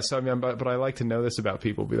 yes. yeah. So I mean, but I like to know this about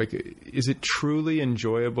people. Be like, is it truly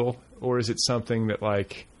enjoyable, or is it something that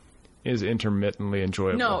like is intermittently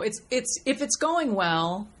enjoyable? No, it's if it's going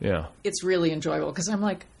well. Yeah, it's really enjoyable because I'm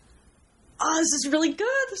like, oh, this is really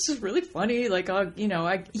good. This is really funny. Like,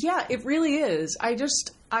 it really is.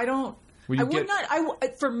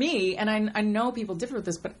 For me, and I know people differ with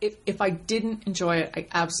this, but if I didn't enjoy it, I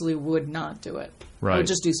absolutely would not do it. Right. I would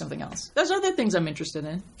just do something else. There's other things I'm interested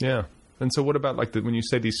in. Yeah. And so what about like when you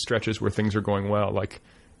say these stretches where things are going well, like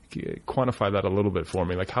quantify that a little bit for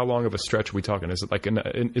me. Like, how long of a stretch are we talking? Is it like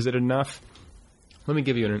is it enough? Let me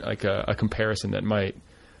give you a comparison that might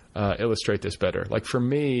illustrate this better. Like for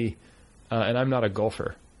me, and I'm not a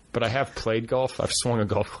golfer, but I have played golf. I've swung a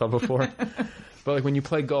golf club before. But like when you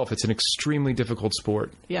play golf, it's an extremely difficult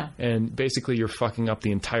sport. Yeah. And basically you're fucking up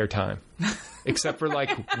the entire time. Except for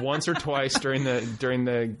like once or twice during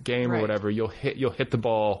the game or whatever, you'll hit the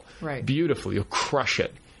ball beautifully. You'll crush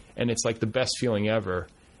it. And it's like the best feeling ever.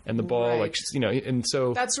 And the ball, like, you know, and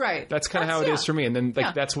so that's right. That's kind of how it is for me. And then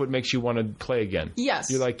like that's what makes you want to play again. Yes.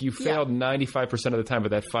 You're like, you failed 95% of the time, but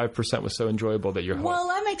that 5% was so enjoyable that you're hooked. Well,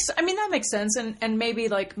 that makes sense. And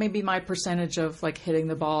maybe my percentage of like hitting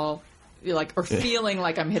the ball, like, or feeling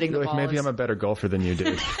like I'm hitting the ball. Maybe I'm a better golfer than you,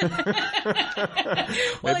 dude.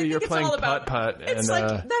 Maybe you're playing putt-putt. It's like,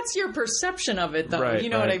 that's your perception of it, though. You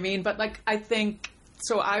know what I mean? But like, I think,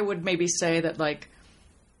 so I would maybe say that like,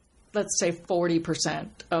 let's say 40%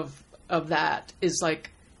 of that is like,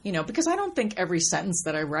 you know, because I don't think every sentence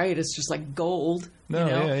that I write is just like gold. No,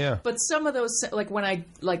 you know? yeah. But some of those, like when I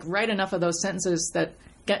like write enough of those sentences that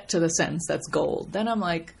get to the sentence that's gold, then I'm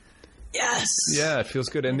like, yes. Yeah, it feels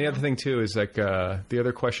good. And the other thing too is like the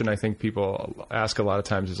other question I think people ask a lot of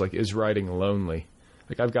times is like, is writing lonely?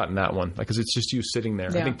 Like I've gotten that one, like, because it's just you sitting there.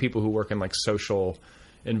 I think people who work in like social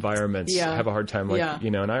environments have a hard time, like, you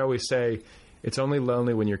know. And I always say, it's only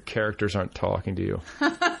lonely when your characters aren't talking to you. Do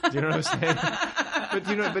you know what I'm saying?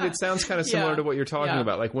 But it sounds kind of similar to what you're talking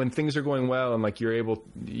about. Like when things are going well and like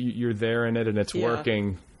you're there in it and it's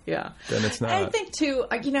working. Yeah. Then it's not. I think too,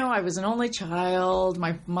 you know, I was an only child.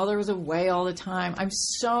 My mother was away all the time. I'm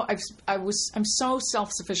so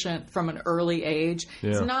self-sufficient from an early age.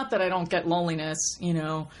 Yeah. It's not that I don't get loneliness, you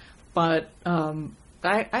know, but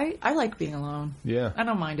I like being alone. Yeah. I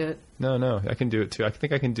don't mind it. No, I can do it too. I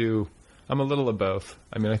think I can do. I'm a little of both.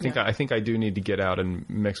 I mean, I think I do need to get out and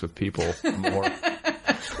mix with people more.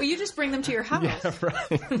 Well, you just bring them to your house. Yeah, right.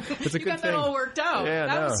 It's a good got thing. That all worked out. Yeah,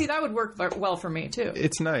 that would work well for me too.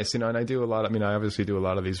 It's nice, you know, and I do a lot. I mean, I obviously do a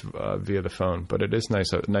lot of these via the phone, but it is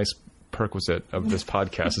nice. A nice perquisite of this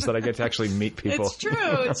podcast is that I get to actually meet people. It's true.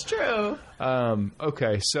 It's true.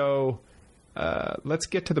 Okay, so let's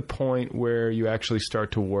get to the point where you actually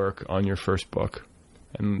start to work on your first book.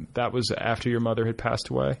 And that was after your mother had passed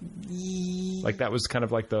away? Like that was kind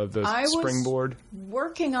of like the springboard? I was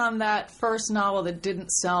working on that first novel that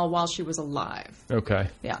didn't sell while she was alive. Okay.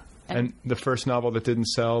 Yeah. And the first novel that didn't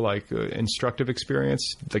sell, like instructive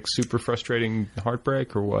experience, like super frustrating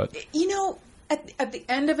heartbreak or what? You know, at the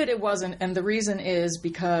end of it wasn't. And the reason is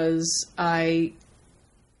because I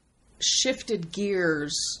shifted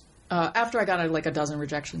gears. After I got like a dozen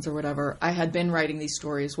rejections or whatever, I had been writing these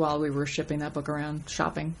stories while we were shipping that book around,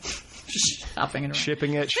 shopping and around.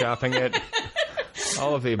 Shipping it, shopping it,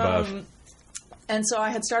 all of the above. And so I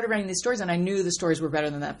had started writing these stories, and I knew the stories were better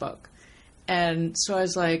than that book. And so I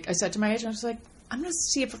was like, I said to my agent, I was like, I'm going to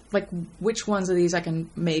see if like which ones of these I can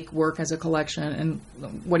make work as a collection, and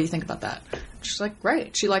what do you think about that? She's like,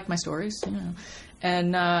 great. She liked my stories, you know,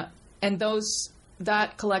 and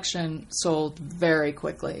that collection sold very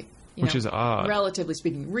quickly. Which is odd. Relatively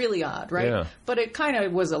speaking, really odd, right? Yeah. But it kind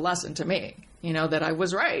of was a lesson to me, you know, that I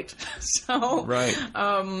was right. So right.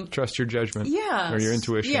 Trust your judgment. Yeah. Or your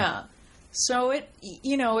intuition. Yeah. So it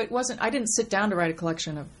wasn't. I didn't sit down to write a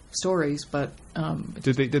collection of stories, but were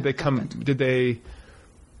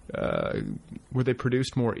they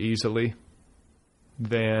produced more easily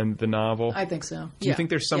than the novel? I think so. Do you think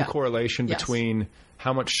there's some correlation between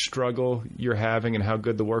how much struggle you're having and how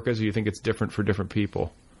good the work is, or you think it's different for different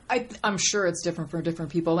people? I'm sure it's different for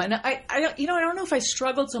different people, and I don't know if I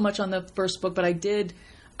struggled so much on the first book, but I did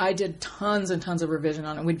tons and tons of revision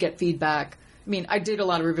on it. We'd get feedback. I mean, I did a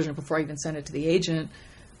lot of revision before I even sent it to the agent,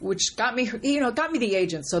 which got me the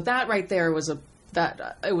agent. So that right there was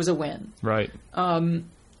it was a win. Right.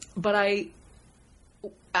 But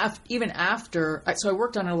even after, so I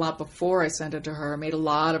worked on it a lot before I sent it to her. I made a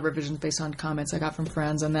lot of revisions based on comments I got from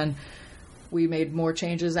friends, and then we made more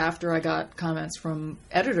changes after I got comments from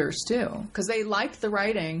editors too, because they liked the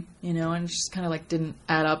writing, you know, and it just kind of like didn't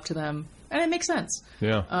add up to them, and it makes sense.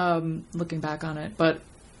 Yeah. Looking back on it, but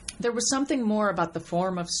there was something more about the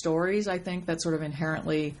form of stories, I think, that sort of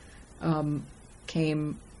inherently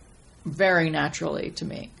came very naturally to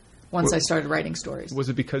me once I started writing stories. Was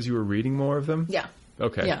it because you were reading more of them? Yeah.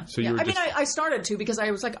 Okay. Yeah. So you were I started to because I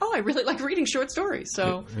was like, oh, I really like reading short stories.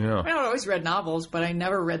 So I always read novels, but I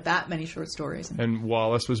never read that many short stories. And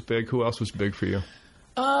Wallace was big. Who else was big for you?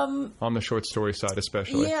 On the short story side,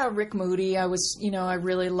 especially. Yeah, Rick Moody. I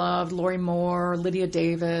really loved Lori Moore, Lydia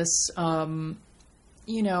Davis.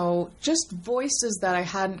 just voices that I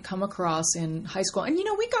hadn't come across in high school. And,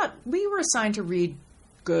 we were assigned to read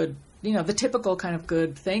good, the typical kind of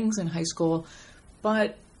good things in high school.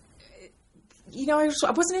 But, I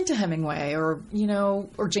wasn't into Hemingway or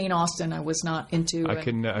Jane Austen. I was not into. I've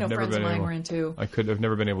never friends been of mine able, were into. I've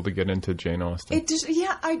never been able to get into Jane Austen.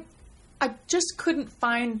 I just couldn't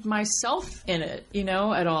find myself in it,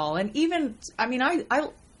 at all. And even, I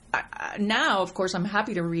now, of course, I'm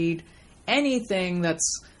happy to read anything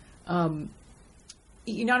that's, I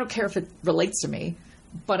don't care if it relates to me,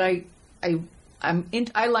 but I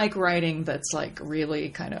like writing that's like really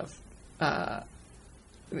kind of,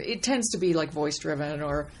 it tends to be like voice driven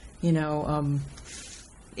or,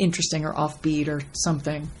 interesting or offbeat or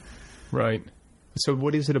something. Right. So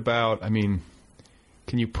what is it about? I mean,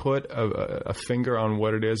 can you put a finger on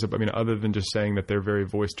what it is? I mean, other than just saying that they're very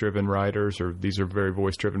voice-driven writers or these are very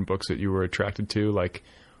voice-driven books that you were attracted to, like,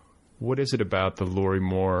 what is it about the Lorrie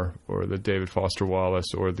Moore or the David Foster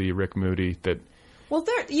Wallace or the Rick Moody that... Well,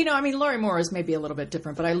 Lorrie Moore is maybe a little bit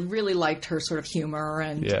different, but I really liked her sort of humor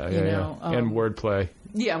and, and wordplay.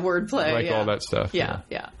 Yeah, wordplay. All that stuff. Yeah.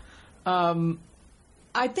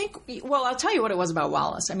 I think, I'll tell you what it was about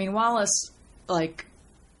Wallace. I mean, Wallace,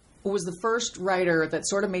 was the first writer that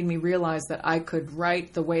sort of made me realize that I could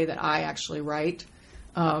write the way that I actually write,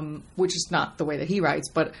 which is not the way that he writes,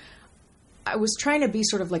 but I was trying to be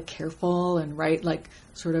sort of like careful and write like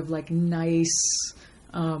sort of like nice,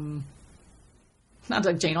 not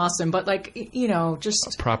like Jane Austen, but like,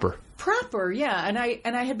 just proper, yeah. And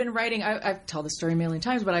I had been writing, I've told this story a million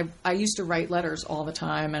times, but I used to write letters all the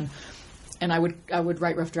time, and I would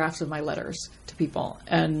write rough drafts of my letters to people,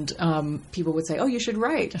 and people would say, "Oh, you should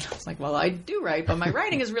write." And I was like, "Well, I do write, but my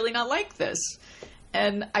writing is really not like this,"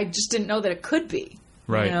 and I just didn't know that it could be,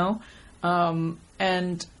 right?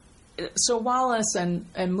 And so Wallace and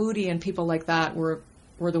Moody and people like that were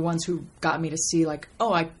the ones who got me to see, like,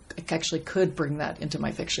 oh, I actually could bring that into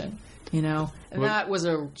my fiction, and that was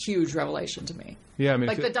a huge revelation to me. Yeah, I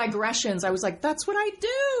mean, the digressions, I was like, that's what I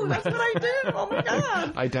do. That's what I do. Oh my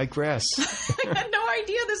God. I digress. I had no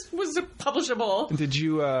idea this was publishable. Did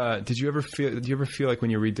you ever feel like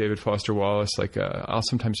when you read David Foster Wallace, like, I'll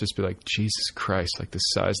sometimes just be like, Jesus Christ, like the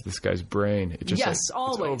size of this guy's brain. It just, yes,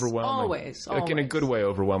 always. It's overwhelming. Always. Like in a good way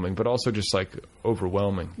overwhelming, but also just like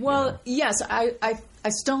overwhelming. Well, yes, I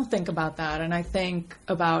still think about that, and I think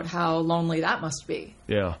about how lonely that must be.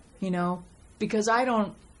 Yeah. Because I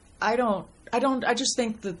just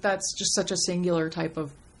think that that's just such a singular type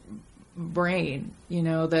of brain,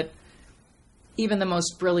 that even the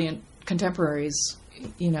most brilliant contemporaries,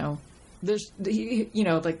 there's,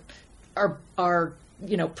 like our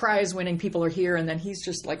prize-winning people are here, and then he's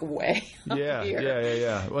just like way up here.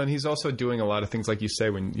 Yeah. Well, and he's also doing a lot of things, like you say,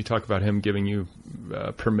 when you talk about him giving you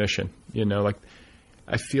permission, like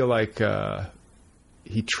I feel like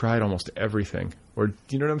he tried almost everything. Or do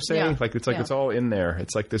you know what I'm saying? Yeah. Like it's it's all in there.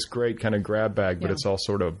 It's like this great kind of grab bag, but Yeah. it's all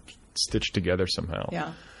sort of stitched together somehow.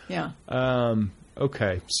 Yeah.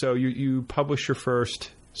 Okay, so you publish your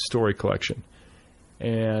first story collection,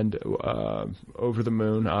 and Over the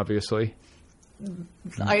Moon, obviously.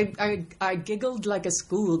 I giggled like a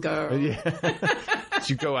schoolgirl. Yeah. Did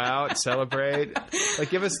you go out, celebrate? Like,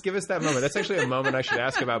 give us that moment. That's actually a moment I should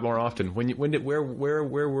ask about more often. Where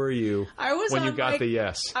were you when you got the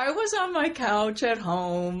yes? I was on my couch at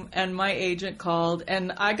home, and my agent called,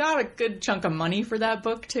 and I got a good chunk of money for that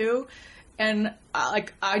book too. And I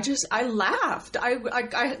laughed.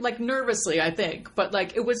 I like nervously, I think, but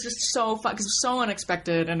like it was just so fun because it was so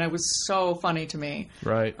unexpected, and it was so funny to me.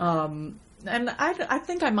 Right. And I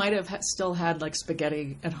think I might have still had like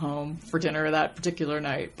spaghetti at home for dinner that particular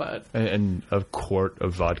night, but and a quart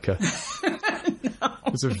of vodka. No.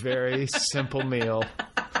 It was a very simple meal.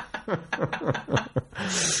 I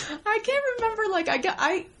can't remember. Like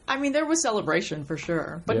I mean, there was celebration for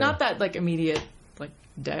sure, but not that like immediate like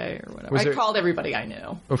day or whatever. I called everybody I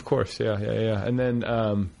knew. Of course, yeah. And then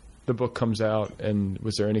the book comes out, and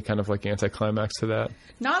was there any kind of like anticlimax to that?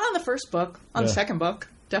 Not on the first book. On the second book.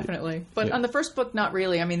 Definitely. But on the first book, not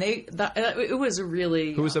really. I mean, it was a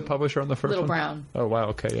really... Who was the publisher on the first Little one? Brown. Oh,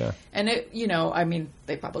 wow. Okay, yeah. And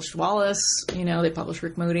they published Wallace, they published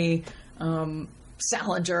Rick Moody,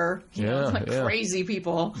 Salinger, crazy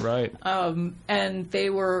people. Right. And they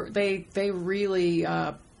really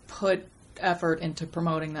put effort into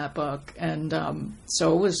promoting that book. And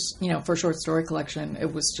so it was, for a short story collection,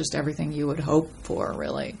 it was just everything you would hope for,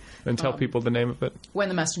 really. And tell people the name of it. When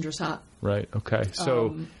the Messenger's Hot. Right. Okay.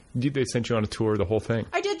 So they sent you on a tour, the whole thing?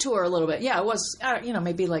 I did tour a little bit. Yeah, it was,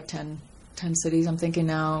 maybe like 10 cities, I'm thinking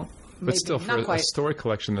now. But still, for a story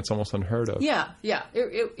collection, that's almost unheard of. Yeah,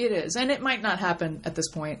 it is. And it might not happen at this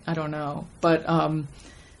point. I don't know. But,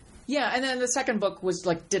 yeah, and then the second book was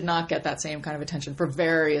did not get that same kind of attention for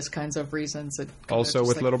various kinds of reasons. It also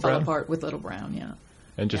with Little Brown? fell apart with Little Brown, yeah.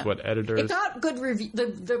 And just what editors? It got good review.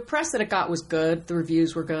 The press that it got was good. The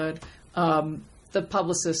reviews were good. The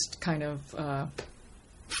publicist kind of...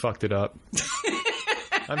 fucked it up.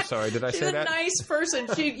 I'm sorry, did I say that? She's a nice person.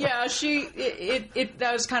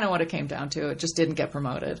 That was kind of what it came down to. It just didn't get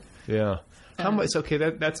promoted. Yeah. How much? Okay,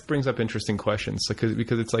 that brings up interesting questions because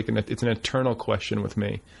it's it's an eternal question with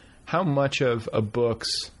me. How much of a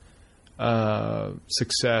book's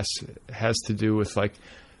success has to do with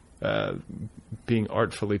being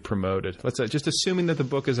artfully promoted? Let's just assuming that the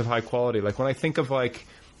book is of high quality. Like when I think of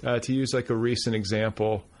to use a recent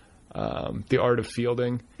example, The Art of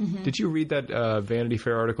Fielding. Mm-hmm. Did you read that Vanity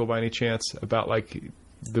Fair article by any chance about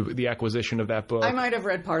the acquisition of that book? I might have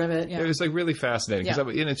read part of it. Yeah, it was really fascinating because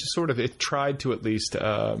it just it tried to at least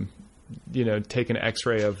take an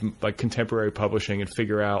X-ray of contemporary publishing and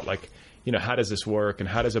figure out how does this work and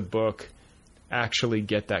how does a book actually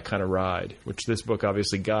get that kind of ride, which this book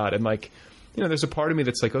obviously got. And there's a part of me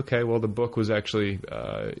that's okay, well, the book was actually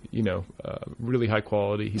really high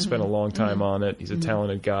quality. He spent a long time on it. He's a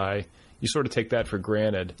talented guy. You sort of take that for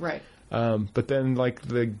granted, right? But then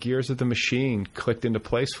the gears of the machine clicked into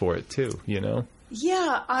place for it too.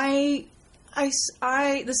 Yeah,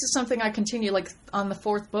 this is something I continue on the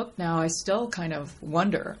fourth book now. I still kind of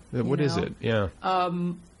wonder. What is it? Yeah.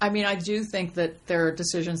 I do think that there are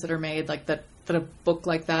decisions that are made that a book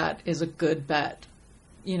like that is a good bet.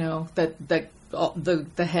 That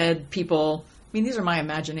the head people. I mean, these are my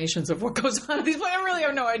imaginations of what goes on. I really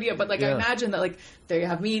have no idea, but I imagine that they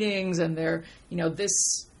have meetings and they're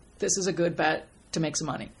this is a good bet to make some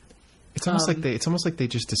money. It's almost like they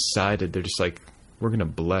just decided they're just we're going to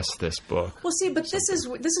bless this book. Well, see, but this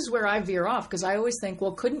is where I veer off because I always think,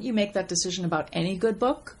 well, couldn't you make that decision about any good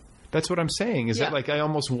book? That's what I'm saying. Is that I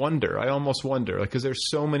almost wonder because there's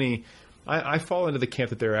so many. I fall into the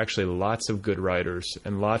camp that there are actually lots of good writers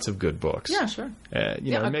and lots of good books. Yeah, sure.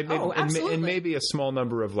 Maybe a small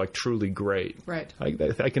number of truly great. Right.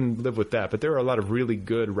 I can live with that, but there are a lot of really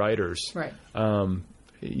good writers. Right. And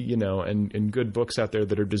good books out there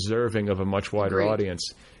that are deserving of a much wider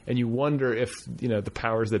audience. And you wonder if the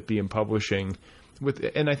powers that be in publishing.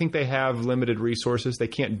 And I think they have limited resources. They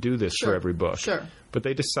can't do this for every book. Sure. But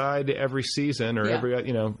they decide every season or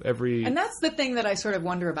every. And that's the thing that I sort of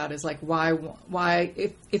wonder about is why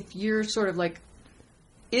if you're sort of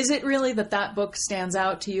is it really that book stands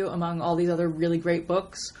out to you among all these other really great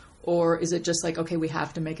books? Or is it just okay, we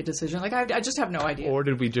have to make a decision? I just have no idea. Or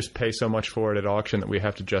did we just pay so much for it at auction that we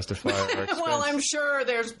have to justify our expense? Well, I'm sure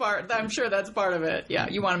that's part of it. Yeah,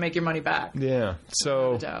 you want to make your money back. Yeah.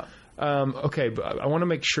 So. Okay, but I want to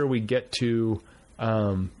make sure we get to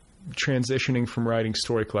transitioning from writing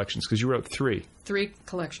story collections because you wrote 3. 3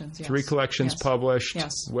 collections, yes. 3 collections published,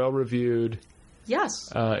 well-reviewed. Yes.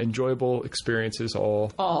 Enjoyable experiences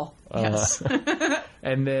all. All, yes.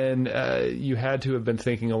 And then you had to have been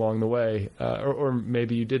thinking along the way, or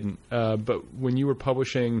maybe you didn't, but when you were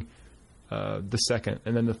publishing the second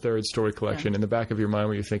and then the third story collection, in the back of your mind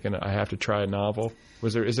were you thinking, I have to try a novel?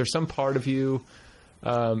 Is there some part of you...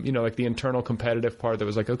 the internal competitive part that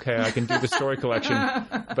was okay, I can do the story collection,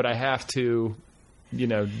 but I have to,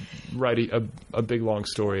 write a big long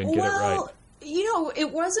story and get it right.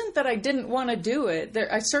 It wasn't that I didn't want to do it.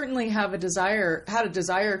 I certainly had a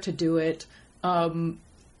desire to do it.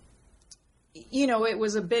 It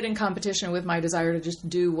was a bit in competition with my desire to just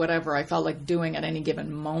do whatever I felt like doing at any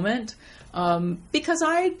given moment. Because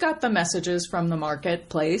I got the messages from the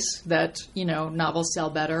marketplace that, novels sell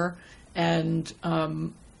better. And,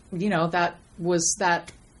 that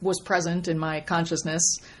was present in my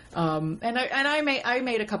consciousness. And I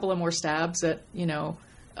made a couple of more stabs at,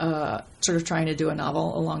 sort of trying to do a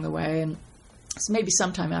novel along the way. And so maybe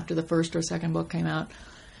sometime after the first or second book came out.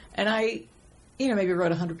 And I, maybe wrote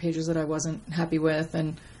 100 pages that I wasn't happy with.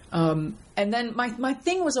 And then my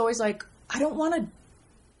thing was always I don't want to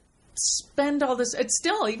spend all this. It's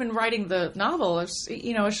still, even writing the novel, it's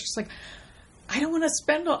just I don't want to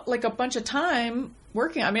spend a bunch of time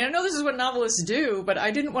working. I mean, I know this is what novelists do, but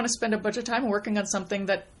I didn't want to spend a bunch of time working on something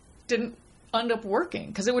that didn't end up working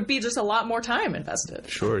because it would be just a lot more time invested.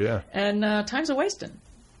 Sure, yeah. And time's a wasting.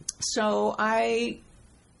 So I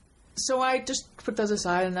just put those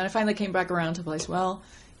aside, and then I finally came back around to the place. Well,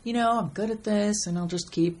 I'm good at this, and I'll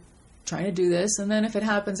just keep trying to do this, and then if it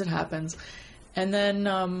happens, it happens. And then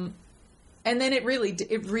it really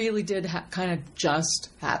did kind of just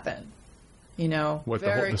happen.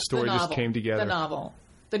 The story just came together. The novel.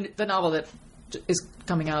 the novel that is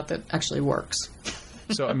coming out that actually works.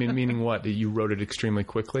 So, I mean, meaning what? You wrote it extremely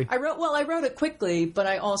quickly? I wrote it quickly, but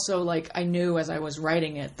I also, I knew as I was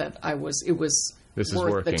writing it that it was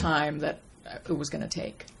worth the time that it was going to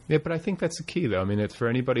take. Yeah, but I think that's the key, though. I mean, it's for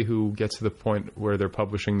anybody who gets to the point where they're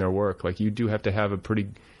publishing their work. Like, you do have to have a pretty...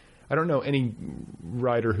 I don't know any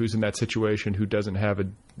writer who's in that situation who doesn't have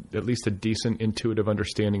at least a decent intuitive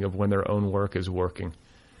understanding of when their own work is working.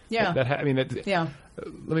 Yeah. Yeah.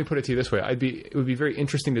 Let me put it to you this way. It would be very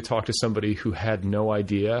interesting to talk to somebody who had no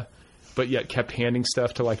idea, but yet kept handing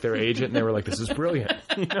stuff to their agent, and they were like, "This is brilliant."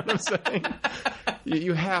 You know what I'm saying?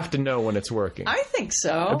 You have to know when it's working. I think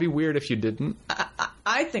so. It'd be weird if you didn't.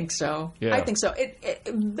 I think so. Yeah. I think so. It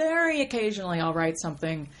very occasionally I'll write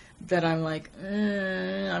something that I'm like,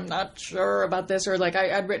 I'm not sure about this, or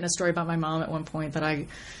I'd written a story about my mom at one point that I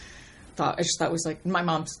just thought was my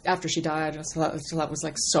mom after she died. I thought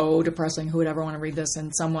was so depressing. Who would ever want to read this?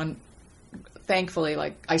 And someone, thankfully,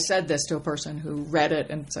 I said this to a person who read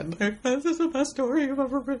it and said, "This is the best story I've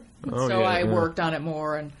ever written." I worked on it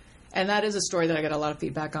more, and that is a story that I get a lot of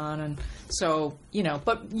feedback on. And so,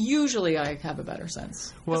 but usually I have a better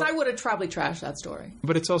sense because I would have probably trashed that story.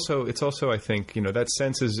 But it's also I think that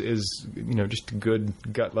sense is just good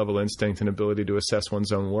gut level instinct and ability to assess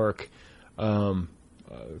one's own work.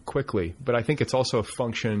 Quickly, but I think it's also a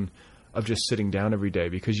function of just sitting down every day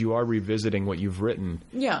because you are revisiting what you've written.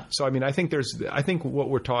 Yeah. So I mean, I think what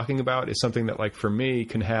we're talking about is something that for me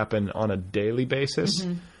can happen on a daily basis.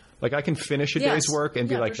 Mm-hmm. I can finish a day's work and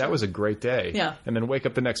be like, that was a great day. Yeah. And then wake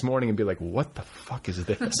up the next morning and be like, what the fuck is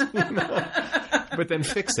this? But then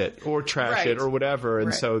fix it or trash it or whatever.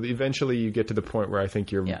 And so eventually you get to the point where I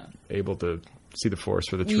think you're able to see the forest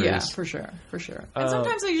for the trees. Yeah, for sure. And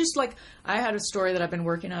sometimes I just I had a story that I've been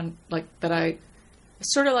working on, that I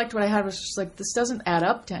sort of liked what I had, was just this doesn't add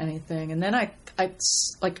up to anything. And then I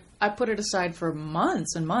put it aside for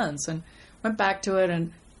months and months and went back to it,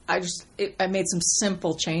 and I made some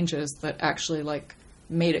simple changes that actually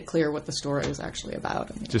made it clear what the story was actually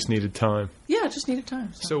about. Just needed time. Yeah, just needed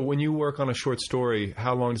time. So when you work on a short story,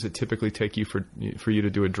 how long does it typically take you for you to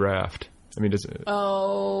do a draft? I mean, does it...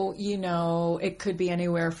 Oh, it could be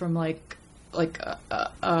anywhere from a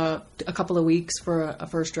couple of weeks for a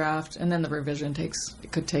first draft, and then the revision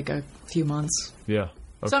could take a few months. Yeah.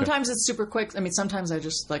 Okay. Sometimes it's super quick. I mean, sometimes I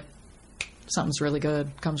just something's really good,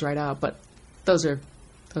 comes right out. But those are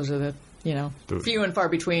the few and far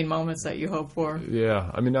between moments that you hope for. Yeah.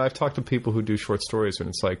 I mean, I've talked to people who do short stories, and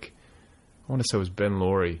it's I want to say it was Ben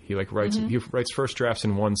Laurie. He writes he writes first drafts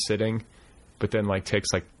in one sitting, but then takes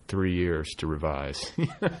 3 years to revise.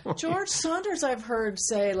 George Saunders, I've heard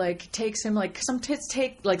say takes him some tits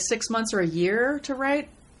take 6 months or a year to write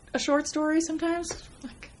a short story sometimes.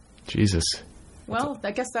 Jesus. Well,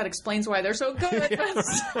 I guess that explains why they're so good.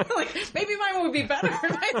 Maybe mine would be better if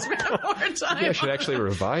I spent more time. Maybe I should actually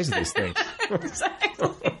revise these things.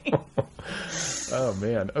 Exactly. Oh,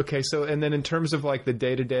 man. Okay, so, and then in terms of the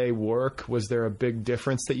day-to-day work, was there a big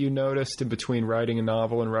difference that you noticed in between writing a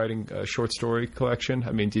novel and writing a short story collection?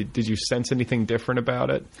 I mean, did you sense anything different about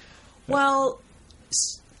it? Well,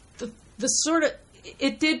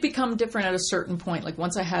 it did become different at a certain point.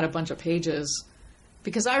 Once I had a bunch of pages,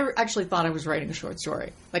 because I actually thought I was writing a short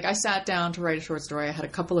story. I sat down to write a short story. I had a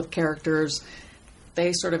couple of characters.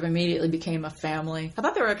 They sort of immediately became a family. I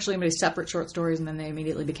thought they were actually going to be separate short stories, and then they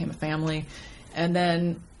immediately became a family. And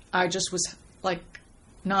then I just was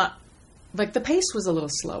not the pace was a little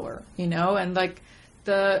slower, and I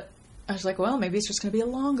was well, maybe it's just going to be a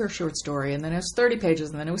longer short story. And then it was 30 pages,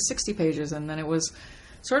 and then it was 60 pages, and then it was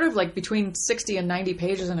sort of between 60 and 90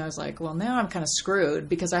 pages. And I was well, now I'm kind of screwed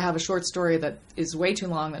because I have a short story that is way too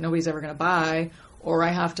long that nobody's ever going to buy, or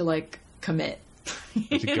I have to commit.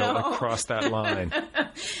 To go across that line.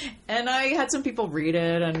 And I had some people read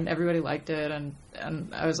it, and everybody liked it, and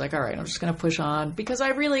I was all right, I'm just going to push on because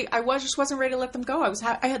I just wasn't ready to let them go.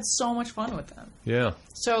 I had so much fun with them. Yeah.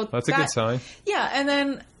 So that's a good sign. Yeah, and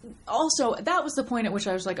then also that was the point at which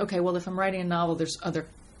I was okay, well, if I'm writing a novel, there's other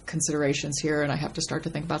considerations here, and I have to start to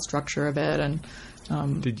think about structure a bit. And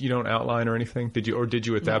you don't outline or anything? Did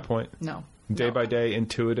you at that point? No. Day by day,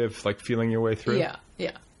 intuitive, feeling your way through? Yeah.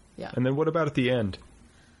 Yeah. And then what about at the end?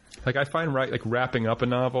 I find wrapping up a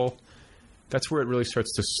novel, that's where it really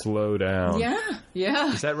starts to slow down.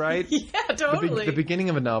 Yeah. Is that right? Yeah, totally. The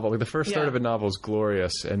beginning of a novel, the first third of a novel is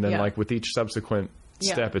glorious, and then with each subsequent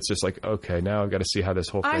step, it's just okay, now I've got to see how this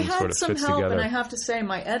whole thing sort of fits together. I had some help, and I have to say,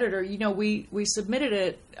 my editor, we submitted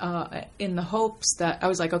it in the hopes that I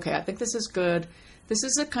was okay, I think this is good. this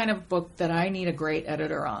is a kind of book that I need a great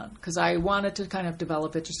editor on, because I wanted to kind of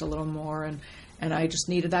develop it just a little more, and I just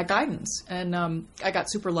needed that guidance. And I got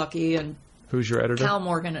super lucky, and who's your editor? Cal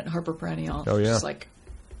Morgan at Harper Perennial. Oh, yeah. Just like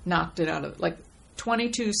knocked it out of, like,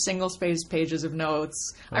 22 single-spaced pages of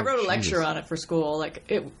notes. I wrote a lecture on it for school, like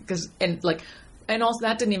and also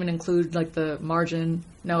that didn't even include like the margin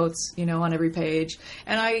notes, you know, on every page.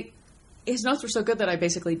 And his notes were so good that I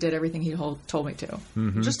basically did everything he told me to.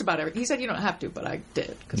 Mm-hmm. Just about everything. He said you don't have to, but I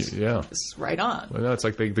did, because it's right on. Well, no, it's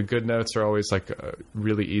like the good notes are always like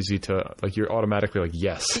really easy to, like, you're automatically like,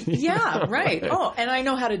 yes. Yeah, right. Oh, and I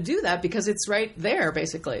know how to do that because it's right there,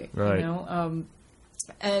 basically. Right. You know,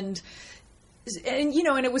 and you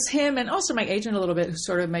know, and it was him and also my agent a little bit who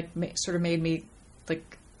sort of made me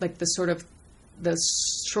like the sort of the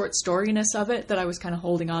short storyness of it that I was kind of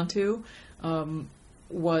holding on to,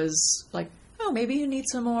 was like, oh, maybe you need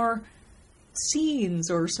some more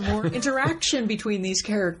scenes or some more interaction between these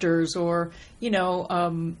characters, or I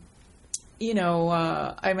mean, I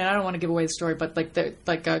don't want to give away the story, but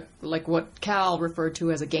like what Cal referred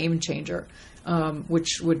to as a game changer,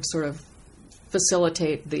 which would sort of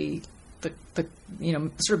facilitate the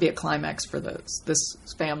sort of be a climax for this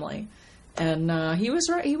family. And he was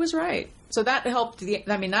right. So that helped.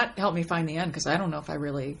 That helped me find the end, because I don't know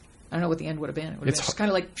what the end would have been. It would have been just kind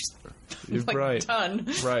of like right. Done.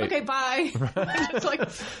 Right. Okay, bye. It's like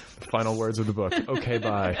final words of the book. Okay,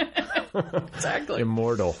 bye. Exactly.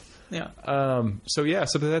 Immortal. Yeah. So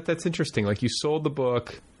that's interesting. Like, you sold the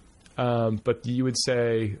book, but you would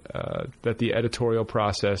say that the editorial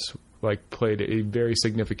process like played a very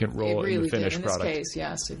significant role in the finished product. In this case,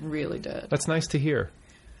 yes, it really did. That's nice to hear.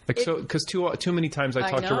 Because too many times I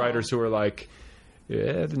talk to writers who are like,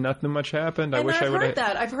 yeah, nothing much happened. I wish I would have heard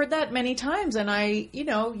that. I've heard that many times, and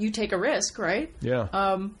you take a risk, right? Yeah.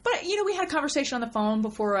 But we had a conversation on the phone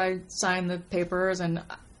before I signed the papers, and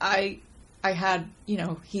I had,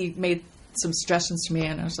 he made some suggestions to me,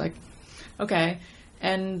 and I was like, okay.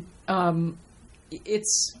 And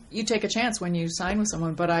it's, you take a chance when you sign with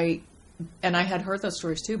someone, but I had heard those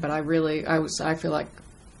stories too, but I feel like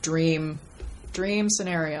dream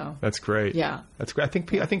scenario. That's great. Yeah. That's great.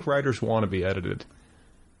 I think writers want to be edited.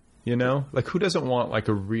 You know? Like, who doesn't want like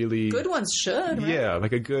a really good ones should, right? Yeah,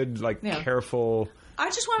 like a good, careful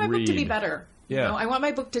I just want my book to be better. Yeah. You know? I want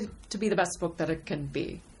my book to be the best book that it can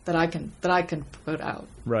be. That I can put out.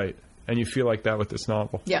 Right. And you feel like that with this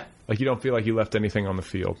novel. Yeah. Like, you don't feel like you left anything on the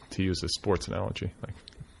field, to use a sports analogy. Like,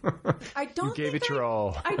 I don't. You gave it your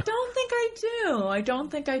all. I don't think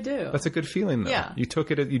I do. That's a good feeling, though. Yeah. You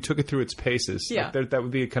took it through its paces. Yeah. Like, that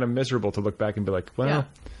would be kind of miserable to look back and be like, well,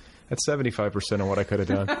 that's 75% of what I could have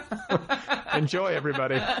done. Enjoy,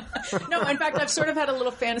 everybody. No, in fact, I've sort of had a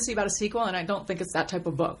little fantasy about a sequel, and I don't think it's that type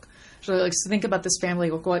of book. So, like, think about this family.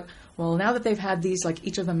 Well, now that they've had these, like,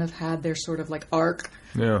 each of them have had their sort of like arc.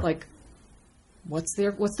 Yeah. Like, what's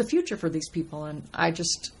the future for these people? And I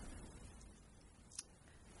just.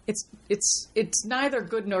 It's neither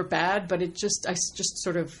good nor bad, but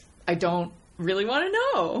I don't really want to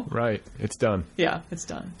know. Right. It's done. Yeah, it's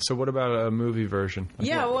done. So what about a movie version?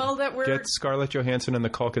 Get Scarlett Johansson and the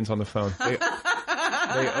Culkins on the phone. They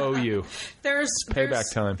owe you. There's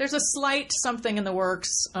payback time. There's a slight something in the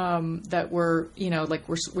works that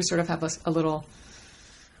we sort of have a little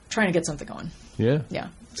trying to get something going. Yeah? Yeah.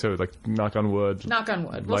 So, like, knock on wood. Knock on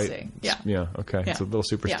wood. We'll see. Yeah. Yeah, okay. Yeah. It's a little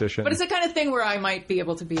superstition. Yeah. But it's the kind of thing where I might be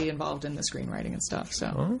able to be involved in the screenwriting and stuff.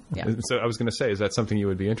 So, yeah. So I was going to say, is that something you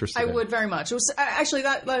would be interested in? I would very much. It was actually,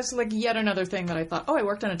 that was like yet another thing that I thought, I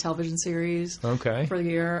worked on a television series for the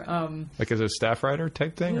year. Like as a staff writer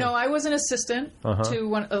type thing? No, I was an assistant to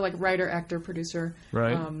one, writer, actor, producer.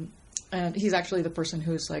 Right. And he's actually the person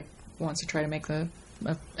who's like wants to try to make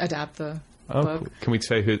adapt the book. Can we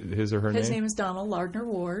say his or her name? His name is Donald Lardner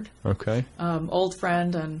Ward. Okay. Old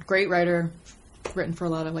friend and great writer, written for a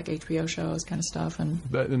lot of like HBO shows kind of stuff.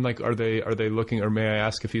 And like, are they looking, or may I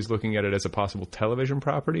ask if he's looking at it as a possible television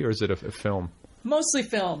property, or is it a film? Mostly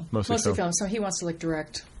film. Mostly film. So he wants to like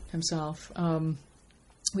direct himself.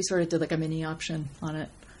 We sort of did like a mini option on it.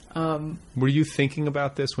 Were you thinking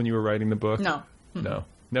about this when you were writing the book? No. No.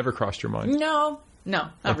 Never crossed your mind? No,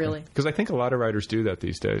 not really. Because I think a lot of writers do that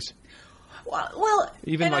these days. Well,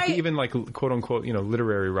 even quote unquote,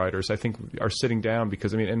 literary writers, I think, are sitting down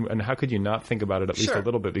because, I mean, and how could you not think about it at least a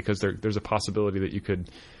little bit? Because there's a possibility that you could,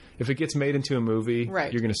 if it gets made into a movie, you're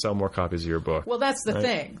going to sell more copies of your book. Well, that's the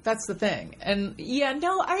thing. That's the thing. And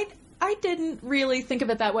I didn't really think of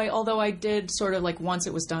it that way. Although I did sort of like once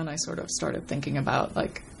it was done, I sort of started thinking about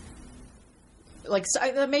like like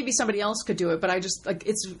maybe somebody else could do it, but I just like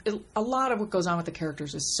a lot of what goes on with the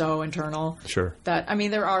characters is so internal. Sure. That I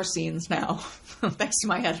mean, there are scenes now, thanks to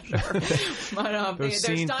my editor. But there's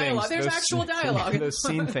dialogue. There's actual dialogue. Those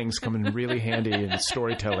scene things come in really handy in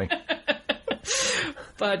storytelling.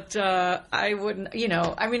 But I wouldn't,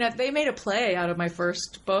 I mean, they made a play out of my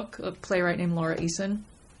first book, a playwright named Laura Eason,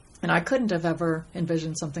 and I couldn't have ever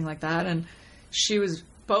envisioned something like that. And she was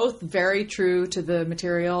both very true to the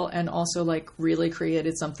material and also like really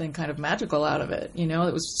created something kind of magical out of it. It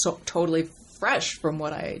was so totally fresh from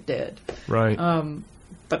what I did. Right.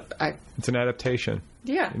 But it's an adaptation.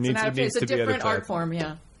 Yeah, it's a different art form.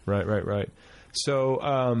 Yeah. Right.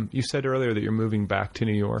 So you said earlier that you're moving back to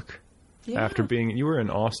New York after you were in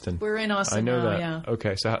Austin. We're in Austin. I know now, that. Yeah.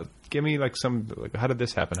 Okay, so give me how did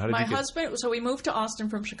this happen? My husband. So we moved to Austin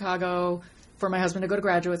from Chicago for my husband to go to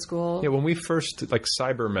graduate school. Yeah, when we first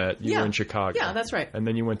cyber met, you were in Chicago. Yeah, that's right. And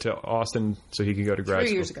then you went to Austin so he could go to grad school.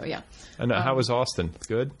 3 years ago, yeah. And how was Austin?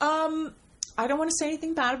 Good? I don't want to say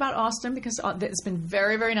anything bad about Austin because it's been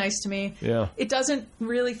very, very nice to me. Yeah. It doesn't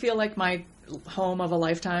really feel like my home of a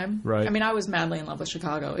lifetime. Right. I mean, I was madly in love with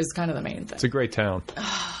Chicago is kind of the main thing. It's a great town.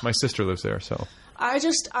 My sister lives there, so. I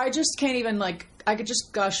just can't even I could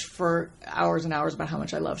just gush for hours and hours about how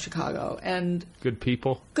much I love Chicago and good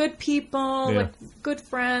people, good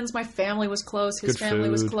friends. My family was close. His family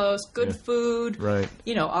was close. Good food, right?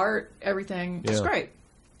 Art, everything. It's great.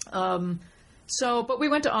 But we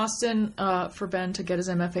went to Austin for Ben to get his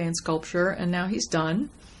MFA in sculpture, and now he's done,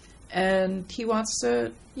 and he wants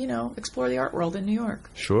to explore the art world in New York.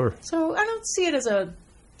 Sure. So I don't see it as a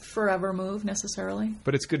forever move necessarily,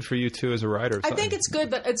 but it's good for you too as a writer. I think it's good,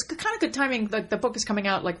 but it's kind of good timing. Like the book is coming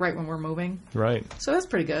out right when we're moving, right? So that's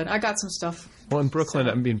pretty good. I got some stuff. Well, in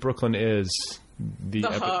Brooklyn, Brooklyn is the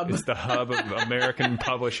hub. It's the hub of American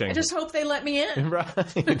publishing. I just hope they let me in. Right.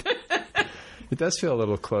 It does feel a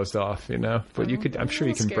little closed off, but you could. I'm sure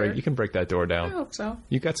you can break that door down. I hope so.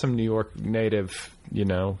 You got some New York native. You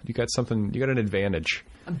got something. You got an advantage.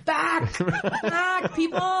 I'm back,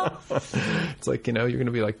 people. It's you're going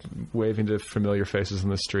to be waving to familiar faces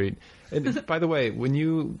on the street. And by the way, when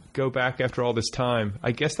you go back after all this time,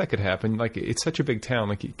 I guess that could happen. It's such a big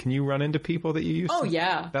town. Can you run into people that you used to? Oh,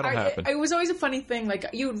 yeah. That'll happen. It was always a funny thing.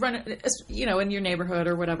 You would run, in your neighborhood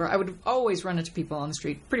or whatever. I would always run into people on the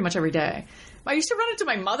street pretty much every day. I used to run into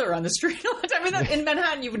my mother on the street all the time. I mean, in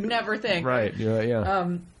Manhattan, you would never think. Right.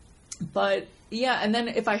 Yeah. But, yeah, and then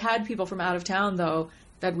if I had people from out of town, though,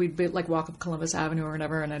 that we'd be, walk up Columbus Avenue or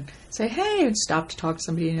whatever, and I'd say, hey, and stop to talk to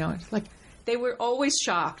somebody, they were always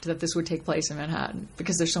shocked that this would take place in Manhattan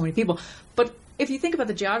because there's so many people. But if you think about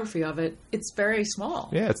the geography of it, it's very small.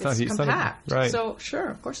 Yeah, it's compact. Right. So, sure,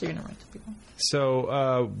 of course you're going to run into people.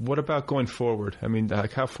 So, what about going forward? I mean,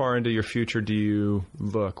 how far into your future do you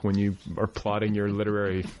look when you are plotting your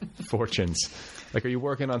literary fortunes? Are you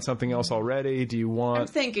working on something else already? Do you want... I'm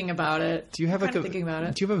thinking about it. Do you have thinking about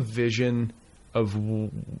it. Do you have a vision of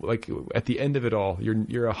at the end of it all?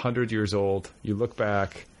 You're 100 years old. You look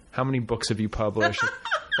back. How many books have you published?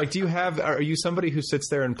 Are you somebody who sits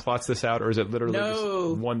there and plots this out, or is it literally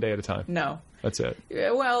just one day at a time? No. That's it.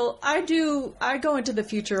 Well, I do. I go into the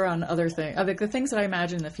future on other things. The things that I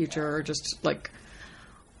imagine in the future are just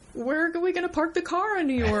where are we going to park the car in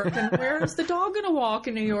New York, and where is the dog going to walk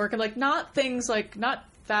in New York, and not things not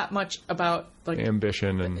that much about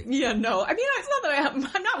ambition and no. I mean, it's not that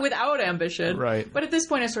I'm not without ambition, right? But at this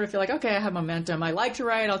point, I sort of feel okay, I have momentum. I like to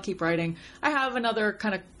write. I'll keep writing. I have another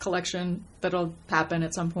kind of collection that'll happen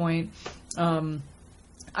at some point. I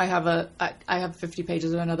have 50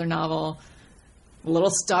 pages of another novel. A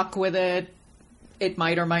little stuck with it. It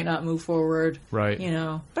might or might not move forward, right?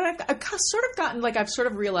 But I've sort of gotten I've sort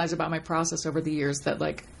of realized about my process over the years that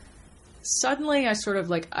suddenly I sort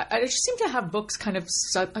of I just seem to have books kind of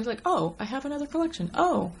I was oh, I have another collection.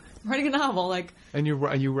 Oh, I'm writing a novel. And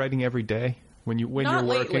are you writing every day when you're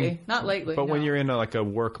working? Not lately. But when you're in a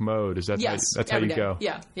work mode, is that that's how you day. go?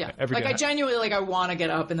 Yeah. Every day. I genuinely I want to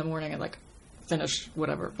get up in the morning and finish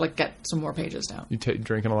whatever, get some more pages down. You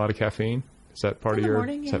drinking a lot of caffeine? Is that part of your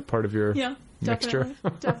morning, Is that part of your mixture?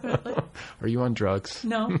 Definitely. Are you on drugs?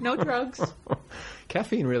 No drugs.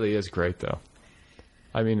 Caffeine really is great though.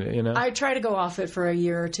 I mean, I tried to go off it for a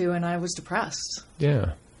year or two, and I was depressed.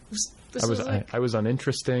 Yeah. I was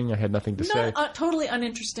uninteresting. I had nothing to say. Totally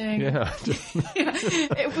uninteresting. Yeah.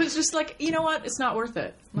 It was just you know what? It's not worth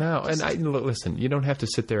it. No, listen, you don't have to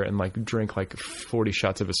sit there and drink 40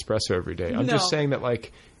 shots of espresso every day. I'm just saying that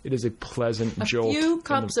it is a pleasant jolt. A few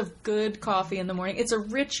cups of good coffee in the morning. It's a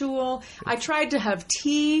ritual. I tried to have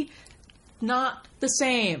tea not the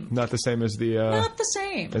same. Not the same as the not the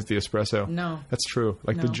same as the espresso. No, that's true.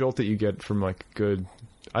 Like the jolt that you get from like good.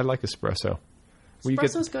 I like espresso.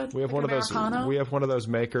 Espresso's good. We have like one of Americano. those. We have one of those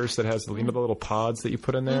makers that has the little pods that you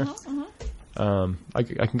put in there. I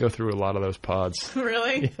can go through a lot of those pods.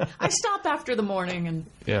 Really? Yeah. I stop after the morning and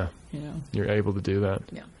you're able to do that.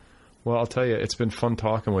 Yeah. Well, I'll tell you, it's been fun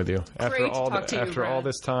talking with you. Great to talk to you, after all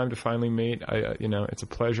this time to finally meet, it's a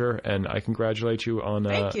pleasure, and I congratulate you on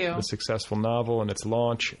the successful novel and its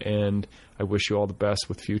launch, and I wish you all the best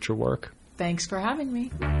with future work. Thanks for having me.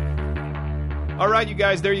 All right, you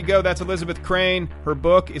guys, there you go. That's Elizabeth Crane. Her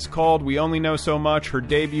book is called We Only Know So Much, her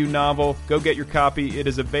debut novel. Go get your copy. It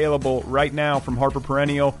is available right now from Harper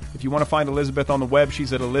Perennial. If you want to find Elizabeth on the web,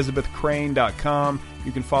 she's at elizabethcrane.com.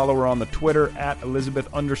 You can follow her on the Twitter at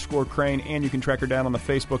Elizabeth_Crane, and you can track her down on the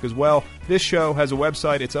Facebook as well. This show has a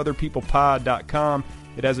website. It's otherpeoplepod.com.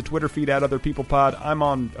 It has a Twitter feed at otherpeoplepod. I'm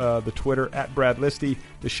on the Twitter at Brad Listy.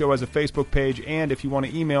 The show has a Facebook page, and if you want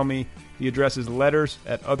to email me, the address is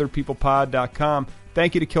letters@otherpeoplepod.com.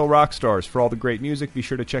 Thank you to Kill Rock Stars for all the great music. Be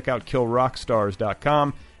sure to check out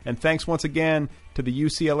killrockstars.com. And thanks once again to the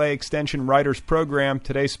UCLA Extension Writers Program,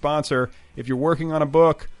 today's sponsor. If you're working on a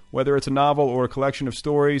book, whether it's a novel or a collection of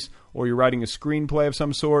stories, or you're writing a screenplay of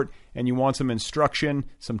some sort, and you want some instruction,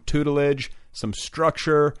 some tutelage, some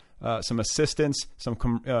structure, some assistance, some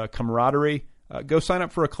camaraderie, go sign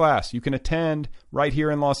up for a class. You can attend right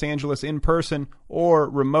here in Los Angeles in person or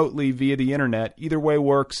remotely via the internet. Either way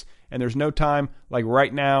works, and there's no time like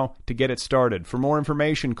right now to get it started. For more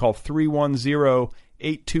information, call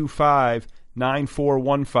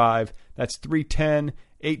 310-825-9415. That's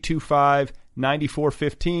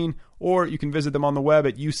 310-825-9415. Or you can visit them on the web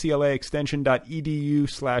at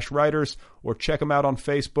uclaextension.edu/writers, or check them out on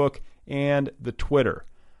Facebook and the Twitter.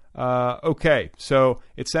 Okay, so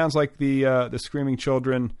it sounds like the screaming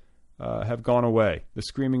children have gone away. The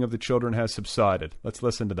screaming of the children has subsided. Let's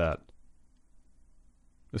listen to that.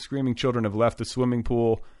 The screaming children have left the swimming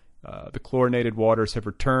pool. The chlorinated waters have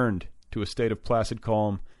returned to a state of placid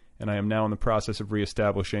calm, and I am now in the process of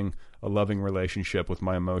reestablishing a loving relationship with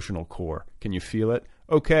my emotional core. Can you feel it?